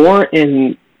more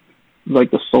in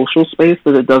like the social space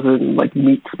than it does in like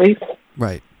meat space.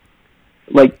 Right.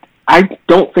 Like, I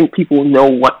don't think people know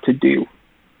what to do.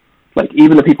 Like,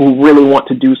 even the people who really want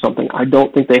to do something, I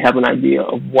don't think they have an idea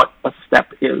of what a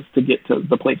step is to get to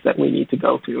the place that we need to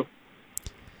go to.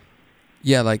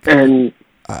 Yeah, like, and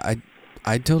I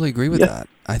totally agree with that.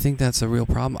 I think that's a real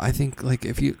problem. I think, like,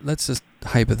 if you, let's just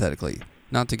hypothetically,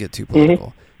 not to get too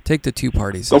political, take the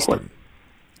two-party system.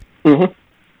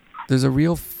 There's a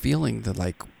real feeling that,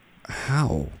 like,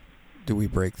 how do we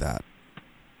break that?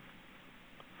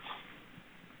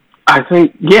 I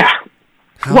think,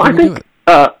 How do we do it?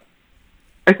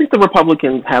 I think the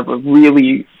Republicans have a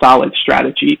really solid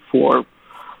strategy for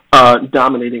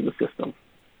dominating the system.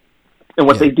 And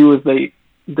what they do is they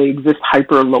exist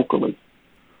hyper locally.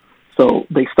 So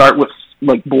they start with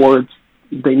like boards,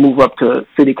 they move up to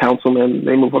city councilmen,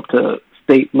 they move up to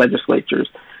state legislatures,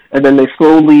 and then they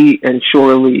slowly and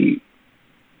surely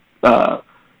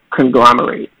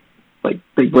conglomerate. Like,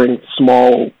 they bring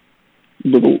small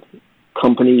little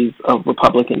companies of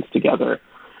Republicans together.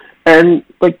 And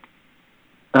like,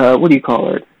 what do you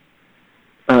call it?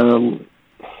 When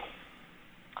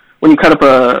you cut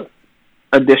up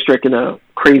a district in a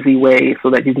crazy way so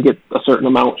that you can get a certain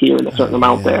amount here and a certain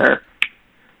amount there.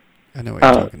 I know what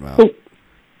you're talking about.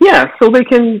 So they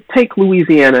can take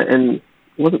Louisiana, and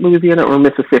was it Louisiana or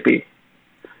Mississippi?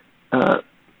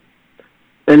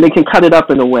 And they can cut it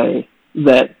up in a way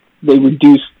that they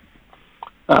reduce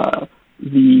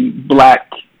the black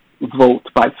vote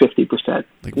by 50%.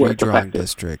 Like redrawing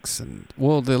districts and,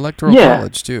 well, the electoral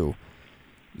college too.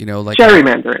 You know, like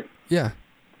gerrymandering. Yeah.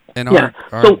 And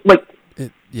so like,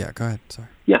 go ahead. Sorry.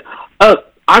 Yeah.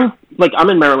 I'm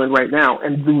in Maryland right now,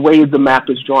 and the way the map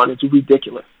is drawn is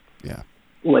ridiculous. Yeah.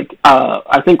 Like,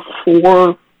 I think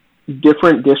 4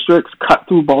 different districts cut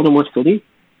through Baltimore City,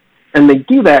 And they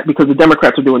do that because the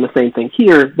Democrats are doing the same thing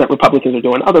here that Republicans are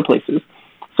doing other places.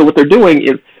 So what they're doing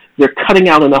is they're cutting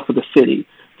out enough of the city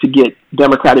to get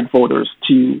Democratic voters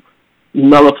to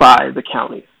nullify the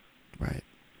counties. Right.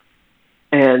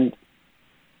 And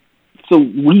so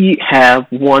we have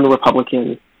one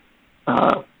Republican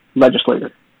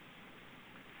legislator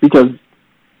because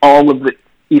all of the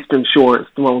Eastern Shore is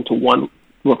thrown to one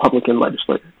Republican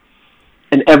legislator.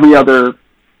 And every other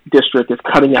district is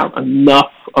cutting out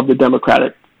enough of the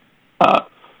Democratic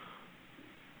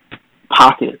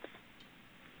pockets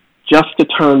just to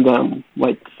turn them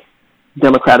like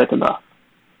Democratic enough.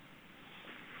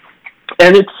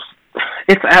 And it's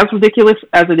as ridiculous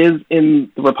as it is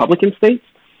in the Republican states,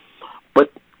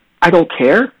 but I don't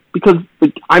care because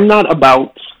I'm not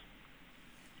about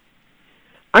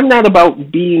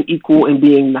being equal and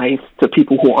being nice to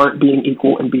people who aren't being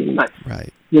equal and being nice.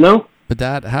 Right. You know? But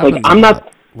that happens like, I'm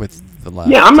not with the left.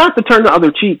 Yeah, I'm not to turn the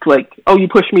other cheek like, oh, you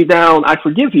push me down, I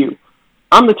forgive you.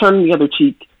 I'm to turn the other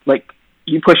cheek like,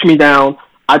 you push me down,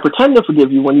 I pretend to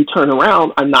forgive you. When you turn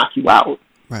around, I knock you out.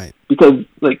 Right. Because,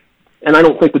 like, and I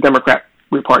don't think the Democrat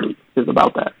Party is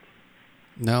about that.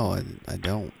 No, I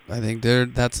don't. I think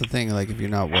that's the thing. Like, if you're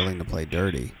not willing to play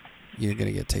dirty, you're going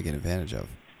to get taken advantage of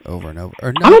over and over.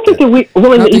 Or not I don't think they're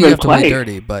willing to even play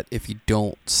dirty, but if you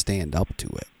don't stand up to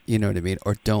it, you know what I mean?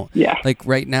 Or don't. Yeah. Like,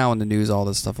 right now in the news, all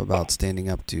this stuff about standing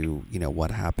up to, you know,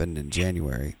 what happened in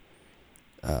January,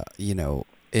 you know,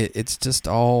 it's just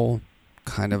all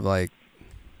kind of like,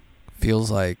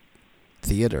 feels like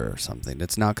theater or something.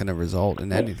 It's not going to result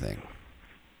in anything.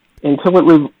 Until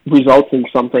it results in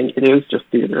something, it is just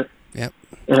theater. Yep.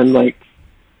 And, like,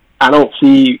 I don't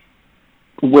see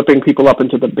whipping people up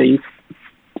into the base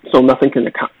so nothing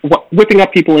can... whipping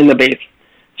up people in the base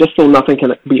just so nothing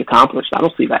can be accomplished. I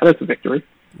don't see that as a victory.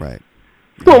 Right.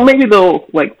 So maybe they'll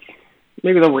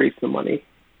raise some money.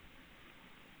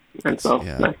 And so,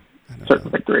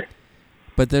 certain victory.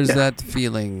 But there's that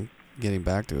feeling, getting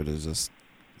back to it, is just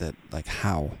that, like,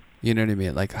 how? You know what I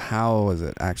mean? Like, how is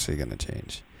it actually going to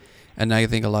change? And I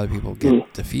think a lot of people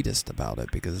get defeatist about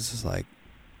it because it's just like,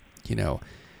 you know,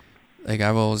 like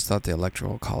I've always thought the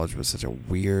Electoral College was such a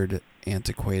weird,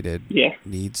 antiquated,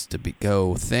 needs to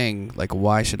go thing. Like,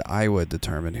 why should Iowa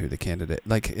determine who the candidate?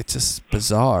 Like, it's just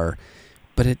bizarre,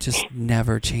 but it just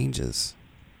never changes.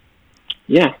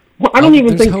 Yeah. Well, I don't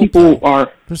even think people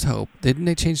are... There's hope. Didn't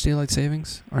they change daylight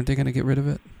savings? Aren't they going to get rid of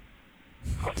it?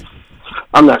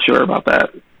 I'm not sure about that.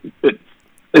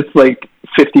 It's like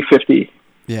 50-50.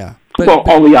 Yeah. But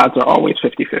all the odds are always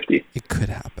 50-50. It could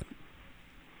happen.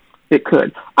 It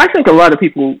could. I think a lot of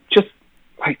people just,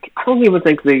 like, I don't even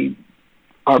think they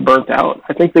are burnt out.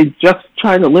 I think they just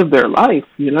trying to live their life,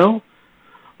 you know?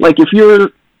 Like, if you're,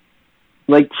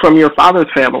 like, from your father's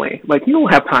family, like, you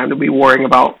don't have time to be worrying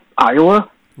about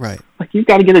Iowa. Right. Like, you've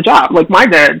got to get a job. Like, my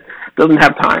dad doesn't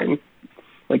have time.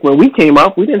 Like, when we came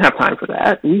up, we didn't have time for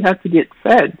that. We had to get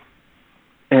fed.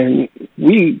 And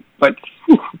we, like,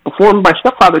 before my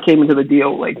stepfather came into the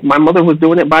deal, like, my mother was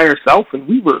doing it by herself, and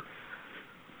we were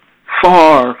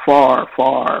far, far,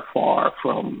 far, far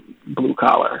from blue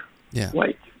collar. Yeah.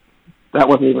 Like, that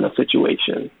wasn't even a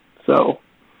situation. So,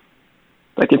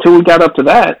 like, until we got up to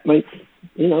that, like,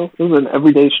 you know, it was an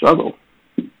everyday struggle.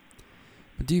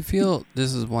 But do you feel,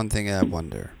 this is one thing I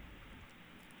wonder,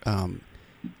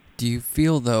 do you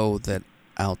feel, though, that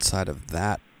outside of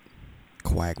that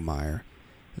quagmire,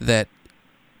 that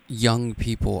young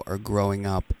people are growing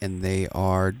up and they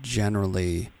are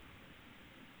generally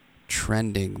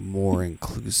trending more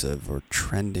inclusive or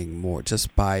trending more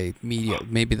just by media,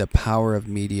 maybe the power of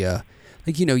media?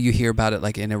 Like, you know, you hear about it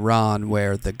like in Iran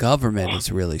where the government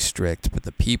is really strict, but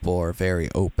the people are very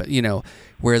open, you know,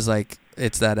 whereas like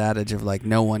it's that adage of like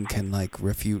no one can like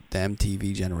refute the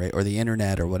MTV generate or the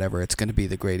internet or whatever. It's going to be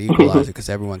the great equalizer because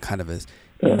everyone kind of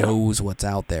knows what's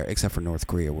out there, except for North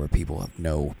Korea where people have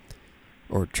no,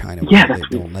 or China where they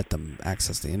don't let them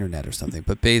access the internet or something.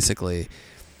 But basically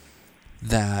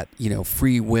that, you know,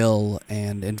 free will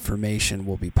and information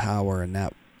will be power, and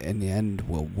that in the end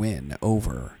will win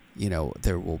over, you know,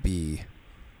 there will be,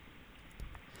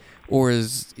 or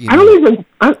is, you know,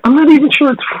 I'm not even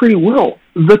sure it's free will.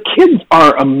 The kids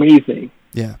are amazing.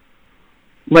 Yeah.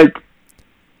 Like,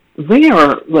 they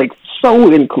are, like,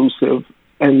 so inclusive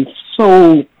and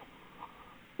so,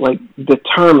 like,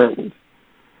 determined,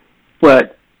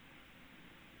 but,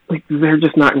 like, they're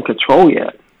just not in control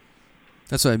yet.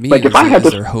 That's what I mean. Like, if I had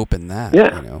is there hope in that?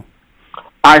 Yeah. You know?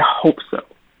 I hope so.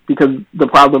 Because the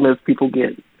problem is people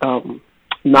get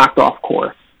knocked off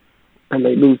course and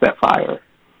they lose that fire.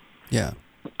 Yeah.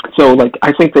 So, like,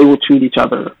 I think they will treat each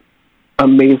other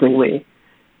amazingly,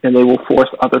 and they will force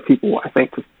other people, I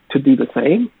think, to do the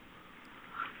same.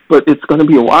 But it's going to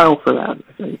be a while for that,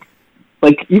 I think.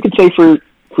 Like, you could say for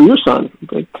your son,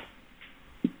 like,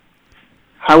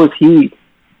 how is he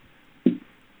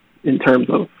in terms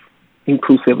of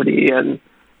inclusivity and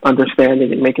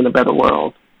understanding and making a better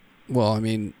world? Well, I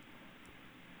mean,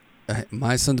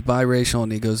 my son's biracial,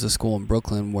 and he goes to school in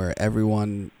Brooklyn where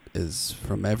everyone is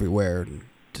from everywhere. And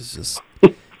it's just,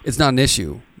 it's not an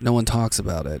issue. No one talks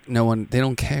about it. They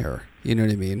don't care. You know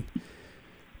what I mean?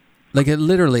 Like, it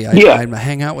literally, I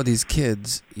hang out with these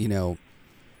kids, you know,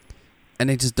 and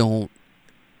they just don't,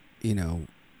 you know,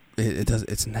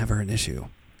 it's never an issue.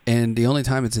 And the only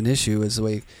time it's an issue is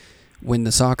when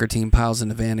the soccer team piles in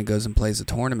the van and goes and plays a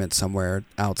tournament somewhere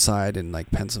outside in like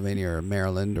Pennsylvania or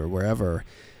Maryland or wherever,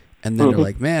 and then they're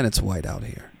like, man, it's white out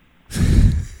here.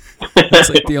 That's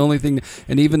like the only thing.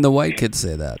 And even the white kids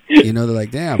say that. You know, they're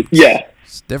like, damn,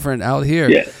 it's different out here.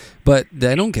 Yeah. But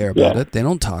they don't care about it. They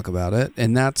don't talk about it.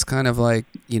 And that's kind of like,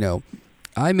 you know,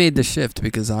 I made the shift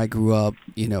because I grew up,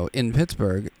 you know, in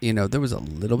Pittsburgh. You know, there was a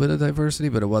little bit of diversity,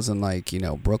 but it wasn't like, you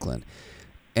know, Brooklyn.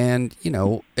 And, you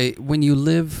know, when you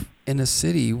live in a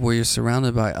city where you're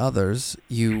surrounded by others,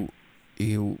 you're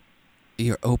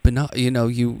open up, you know,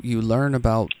 you learn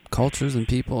about cultures and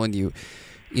people, and you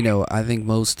know, I think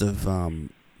most of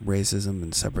racism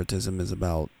and separatism is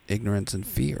about ignorance and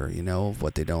fear, you know, of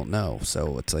what they don't know.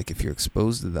 So it's like, if you're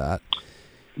exposed to that,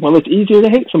 well, it's easier to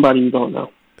hate somebody you don't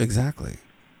know. Exactly.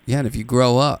 Yeah, and if you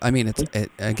grow up, I mean,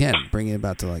 again, bringing it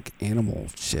back to like animal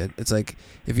shit, it's like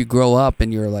if you grow up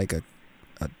and you're like a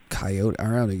coyote, I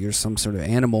don't know, you're some sort of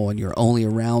animal and you're only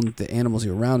around the animals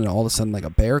you're around, and all of a sudden like a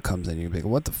bear comes in, you're like,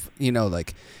 what the you know,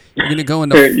 like you're going to go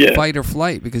into fight or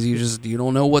flight because you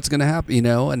don't know what's going to happen, you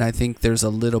know. And I think there's a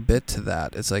little bit to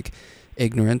that. It's like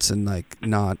ignorance and like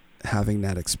not having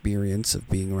that experience of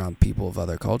being around people of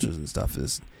other cultures and stuff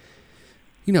is,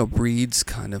 you know, breeds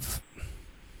kind of,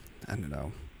 I don't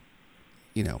know,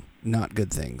 you know, not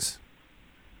good things.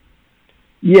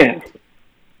 Yeah.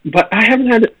 But I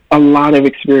haven't had a lot of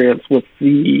experience with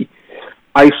the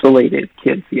isolated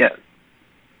kids yet.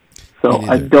 So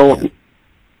I don't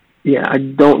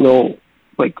know,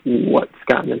 like, what's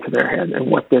gotten into their head and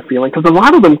what they're feeling. Because a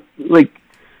lot of them, like,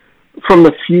 from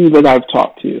the few that I've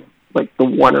talked to, like the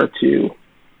one or two,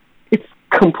 it's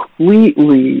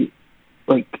completely,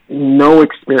 like, no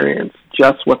experience,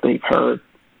 just what they've heard.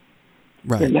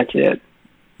 Right. And that's it.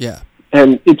 Yeah.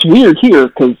 And it's weird here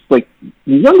because, like,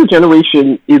 the younger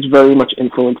generation is very much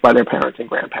influenced by their parents and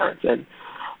grandparents. And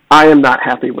I am not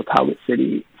happy with how the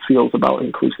city feels about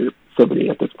inclusivity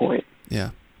at this point.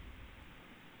 Yeah.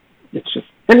 It's just,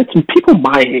 and it's people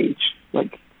my age,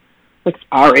 like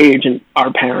our age and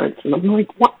our parents. And I'm like,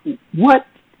 what?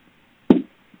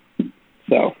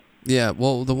 So. Yeah,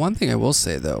 well, the one thing I will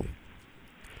say, though,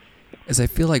 is I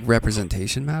feel like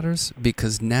representation matters,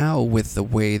 because now with the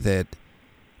way that,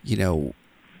 you know,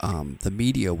 the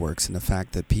media works and the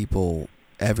fact that people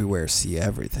everywhere see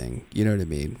everything, you know what I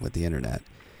mean, with the internet,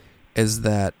 is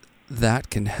that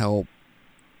can help.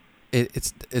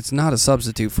 It's not a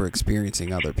substitute for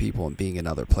experiencing other people and being in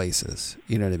other places,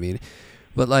 you know what I mean?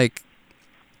 But like,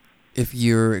 if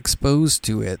you're exposed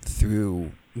to it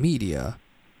through media,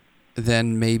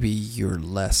 then maybe you're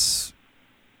less,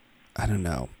 I don't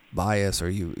know, biased, or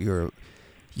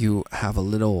you have a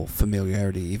little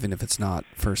familiarity, even if it's not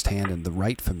firsthand and the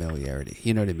right familiarity.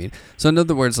 You know what I mean? So in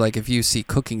other words, like if you see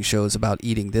cooking shows about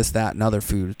eating this, that, and other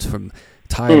foods from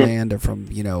Thailand or from,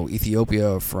 you know,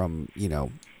 Ethiopia or from, you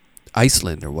know,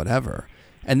 Iceland or whatever,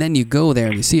 and then you go there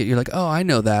and you see it, you're like, oh, I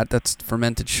know that. That's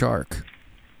fermented shark.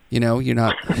 You know, you're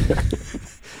not...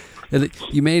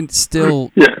 You may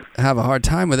still have a hard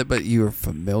time with it, but you're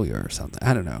familiar or something.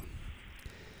 I don't know.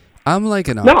 I'm like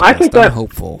an optimist. I think I'm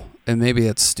hopeful. And maybe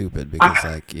it's stupid because,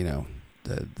 like, you know,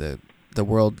 the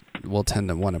world will tend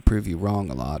to want to prove you wrong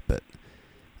a lot, but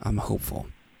I'm hopeful.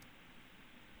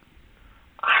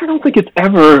 I don't think it's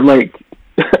ever, like,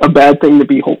 a bad thing to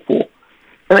be hopeful.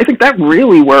 And I think that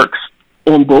really works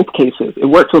on both cases. It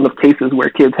works on the cases where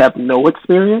kids have no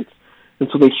experience, and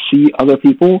so they see other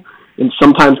people, and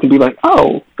sometimes can be like,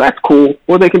 oh, that's cool.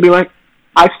 Or they can be like,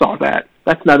 I saw that.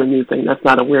 That's not a new thing. That's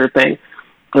not a weird thing.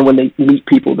 And when they meet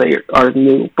people, they are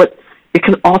new. But it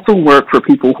can also work for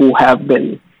people who have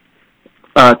been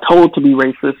told to be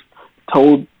racist,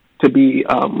 told to be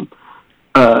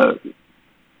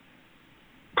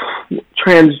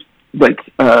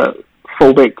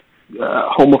phobic,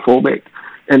 homophobic,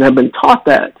 and have been taught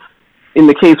that, in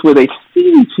the case where they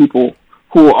see people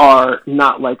who are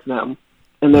not like them,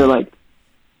 and they're like,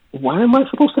 why am I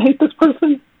supposed to hate this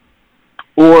person?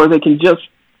 Or they can just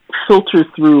filter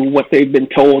through what they've been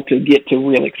told to get to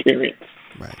real experience.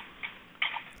 Right.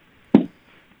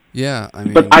 Yeah, I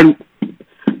mean... But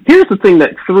here's the thing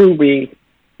that threw me,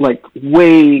 like,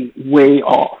 way, way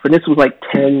off. And this was, like,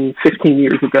 10, 15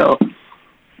 years ago.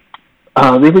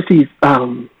 There was these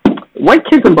white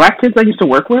kids and black kids I used to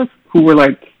work with who were,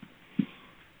 like,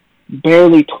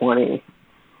 barely 20.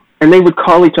 And they would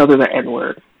call each other the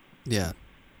N-word. Yeah.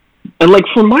 And, like,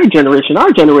 for my generation,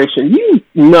 our generation,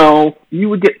 you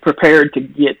would get prepared to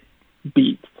get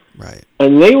beat. Right.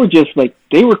 And they were just, like,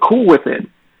 they were cool with it.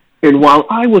 And while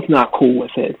I was not cool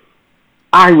with it,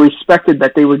 I respected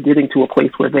that they were getting to a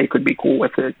place where they could be cool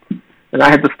with it. And I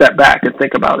had to step back and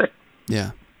think about it.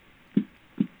 Yeah.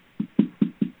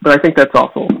 But I think that's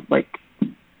also, like,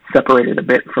 separated a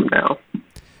bit from now.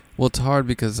 Well, it's hard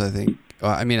because I think,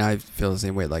 I mean, I feel the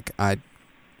same way. Like, I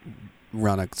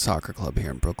run a soccer club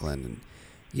here in Brooklyn, and,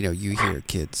 you know, you hear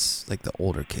kids, like the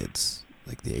older kids,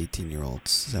 like the 18-year-olds,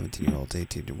 17-year-olds,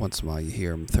 18, once in a while you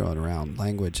hear them throwing around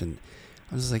language, and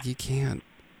I'm just like, you can't.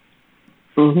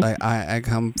 Mm-hmm. Like, I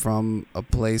come from a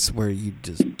place where you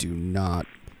just do not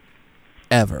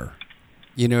ever,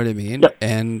 you know what I mean? Yep.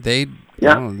 And they,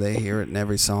 Yeah. I don't know, they hear it in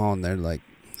every song. They're like,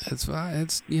 it's fine,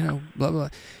 it's, you know, blah, blah.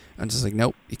 I'm just like,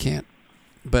 nope, you can't.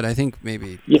 But I think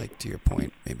maybe, like, to your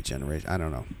point, maybe generation, I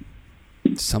don't know.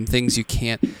 Some things you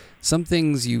can't, some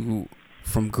things you,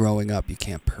 from growing up, you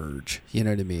can't purge. You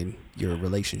know what I mean? Your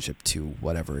relationship to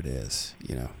whatever it is,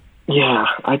 you know? Yeah,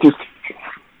 I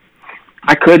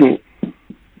couldn't.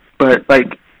 But,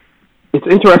 like, it's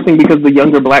interesting because the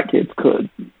younger black kids could.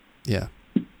 Yeah.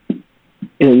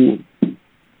 And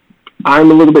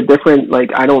I'm a little bit different. Like,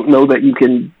 I don't know that you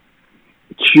can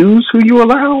choose who you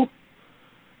allow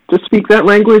to speak that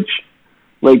language.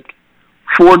 Like,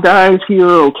 4 guys here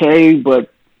are okay,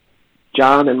 but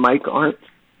John and Mike aren't.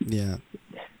 Yeah.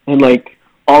 And, like,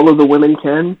 all of the women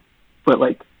can, but,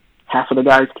 like, half of the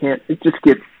guys can't. It just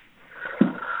gets,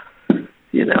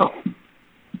 you know.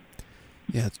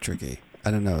 Yeah, it's tricky.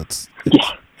 I don't know.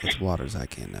 It's waters I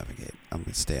can't navigate. I'm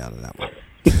going to stay out of that one.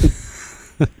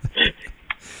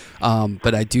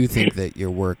 But I do think that your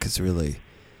work is really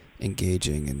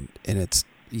engaging, and it's,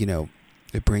 you know,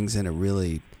 it brings in a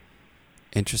really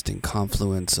interesting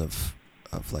confluence of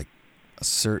like a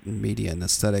certain media and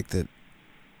aesthetic that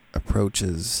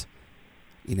approaches,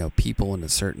 you know, people in a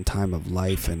certain time of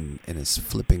life and is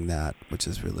flipping that, which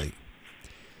is really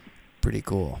pretty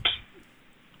cool.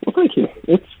 Well, thank you.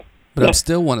 But I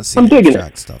still want to see the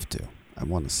abstract stuff too. I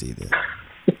want to see the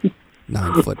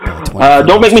 9 foot by 20.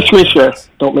 Don't make me screen share.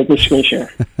 Don't make me screen share.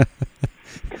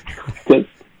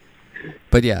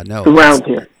 But yeah, no. Around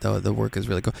here, the work is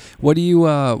really cool. What are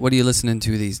you listening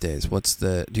to these days?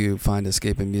 Do you find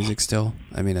escape in music still?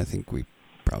 I mean, I think we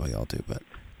probably all do, but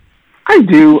I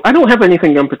do. I don't have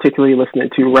anything I'm particularly listening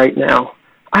to right now.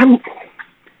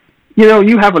 You know,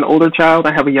 you have an older child.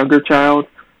 I have a younger child.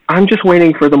 I'm just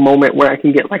waiting for the moment where I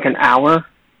can get like an hour,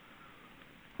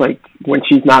 like when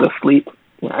she's not asleep,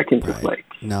 where I can just like.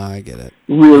 No, I get it.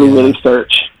 Really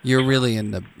search. You're really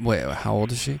in the wait. How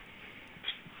old is she?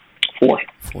 4.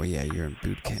 4. Yeah, you're in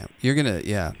boot camp. You're gonna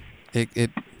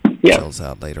It Yeah. chills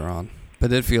out later on,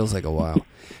 but it feels like a while.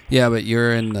 Yeah, but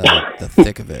you're in the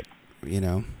thick of it, you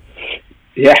know.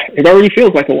 Yeah, it already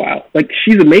feels like a while. Like,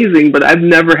 she's amazing, but I've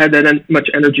never had that much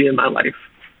energy in my life.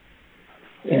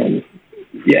 And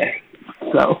yeah,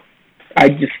 so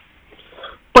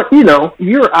but you know,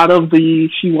 you're out of the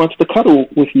she wants to cuddle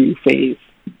with you phase,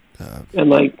 and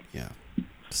like, yeah,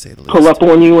 to say the least. Pull up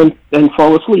on you and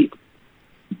fall asleep.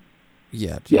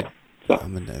 Yeah. So.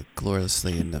 I'm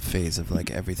gloriously in the phase of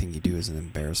like everything you do is an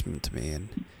embarrassment to me,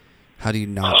 and how do you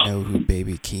not know who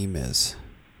Baby Keem is?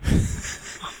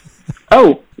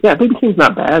 Oh yeah, Baby Keem's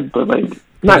not bad, but like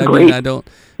not great. Mean, I don't,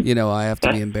 you know, I have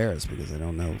to be embarrassed because I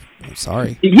don't know. I'm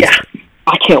sorry. Yeah,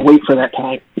 I can't wait for that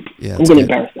time. Yeah, I'm gonna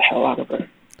embarrass the hell out of her.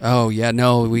 Oh yeah,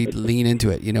 no, we lean into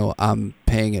it. You know, I'm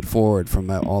paying it forward from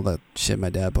all the shit my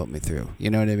dad put me through. You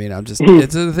know what I mean? It's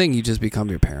the thing. You just become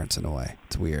your parents in a way.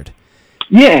 It's weird.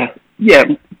 Yeah,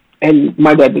 and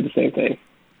my dad did the same thing.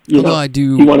 Although I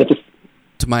do, he wanted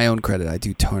to my own credit, I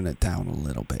do tone it down a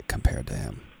little bit compared to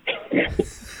him.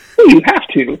 You have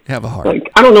to. Have a heart.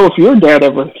 Like, I don't know if your dad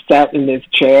ever sat in his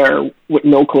chair with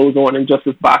no clothes on and just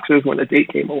his boxers when a date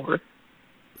came over.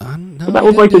 No, that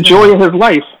was like the joy of his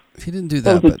life. He didn't do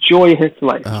that. That was the joy of his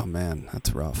life. Oh, man,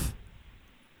 that's rough.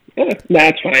 Yeah,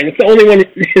 it's fine. It's the only one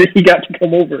he got to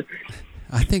come over.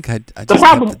 I think I just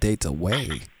kept the dates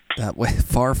away. That way,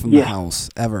 far from the house,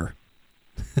 ever.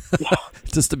 Yeah.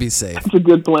 Just to be safe. That's a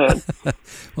good plan.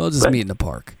 Well, just meet in the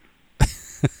park.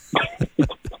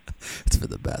 It's for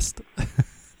the best.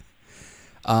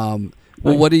 Well,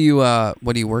 what are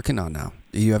you working on now?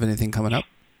 Do you have anything coming up?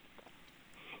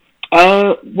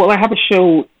 Well, I have a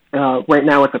show Right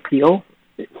now it's Appeal.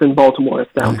 It's in Baltimore.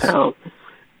 It's downtown. Nice.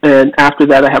 And after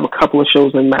that, I have a couple of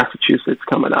shows in Massachusetts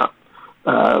coming up.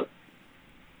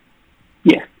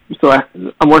 Yeah, so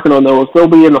I'm working on those. They'll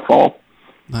be in the fall.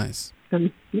 Nice.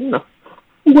 And,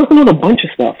 I'm working on a bunch of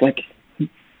stuff. Like, I'm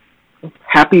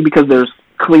happy because there's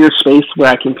clear space where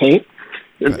I can paint.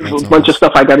 There's a bunch of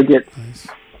stuff I got to get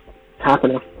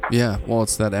happening. Yeah, well,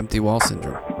 it's that empty wall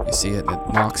syndrome. You see it, and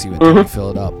it mocks you until you fill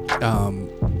it up. Well,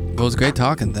 it was great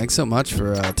talking. Thanks so much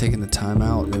for taking the time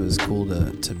out. It was cool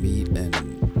to meet, and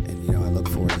I look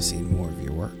forward to seeing more of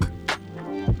your work.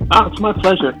 It's my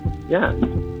pleasure. Yeah,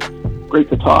 great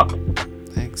to talk.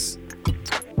 Thanks.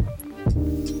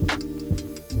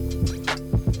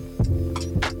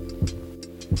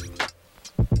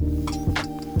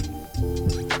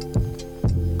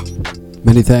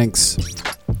 Many thanks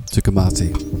to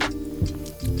Kumasi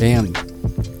and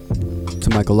to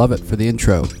Michael Lovett for the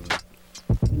intro.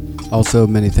 Also,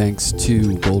 many thanks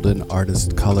to Golden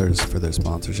Artist Colors for their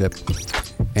sponsorship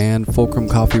and Fulcrum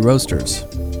Coffee Roasters.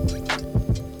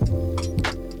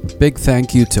 Big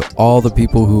thank you to all the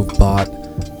people who've bought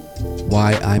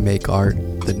Why I Make Art,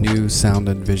 the new Sound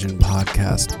and Vision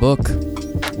podcast book,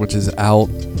 which is out,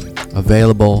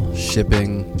 available,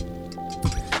 shipping,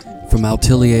 from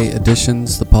Atelier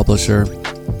Editions, the publisher,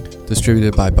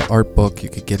 distributed by Art Book. You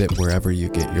could get it wherever you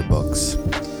get your books.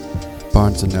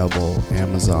 Barnes & Noble,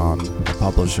 Amazon, the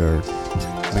publisher,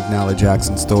 McNally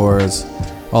Jackson stores,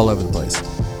 all over the place.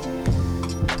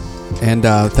 And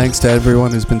thanks to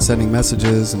everyone who's been sending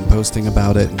messages and posting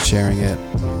about it and sharing it.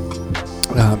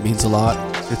 It means a lot.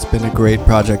 It's been a great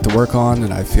project to work on,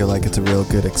 and I feel like it's a real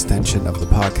good extension of the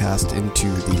podcast into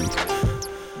the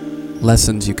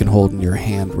lessons you can hold in your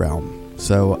hand realm.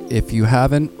 So if you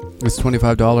haven't, it's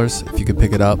 $25. If you could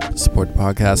pick it up, support the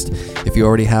podcast. If you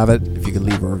already have it, if you could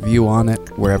leave a review on it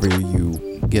wherever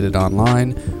you get it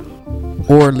online,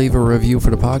 or leave a review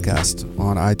for the podcast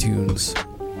on iTunes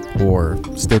or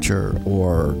Stitcher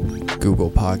or Google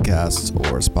Podcasts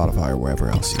or Spotify or wherever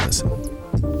else you listen.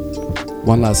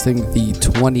 One last thing, the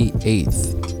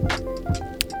 28th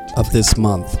of this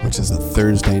month, which is a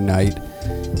Thursday night,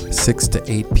 6 to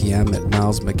 8 p.m. at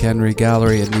Miles McHenry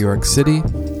Gallery in New York City.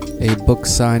 A book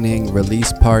signing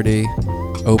release party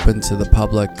open to the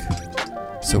public.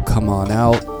 So come on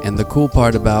out. And the cool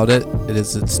part about it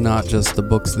is it's not just the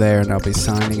books there, and I'll be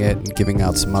signing it and giving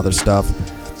out some other stuff.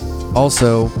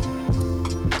 Also,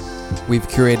 we've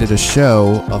curated a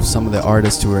show of some of the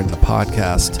artists who are in the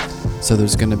podcast. So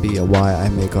there's going to be a Why I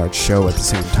Make Art show at the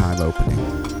same time opening,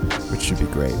 which should be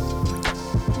great.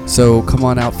 So come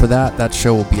on out for that. That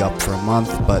show will be up for a month,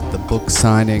 but the book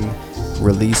signing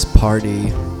release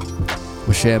party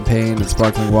with champagne and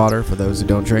sparkling water for those who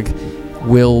don't drink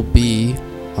will be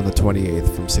on the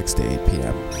 28th from 6 to 8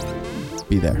 p.m.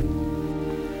 Be there.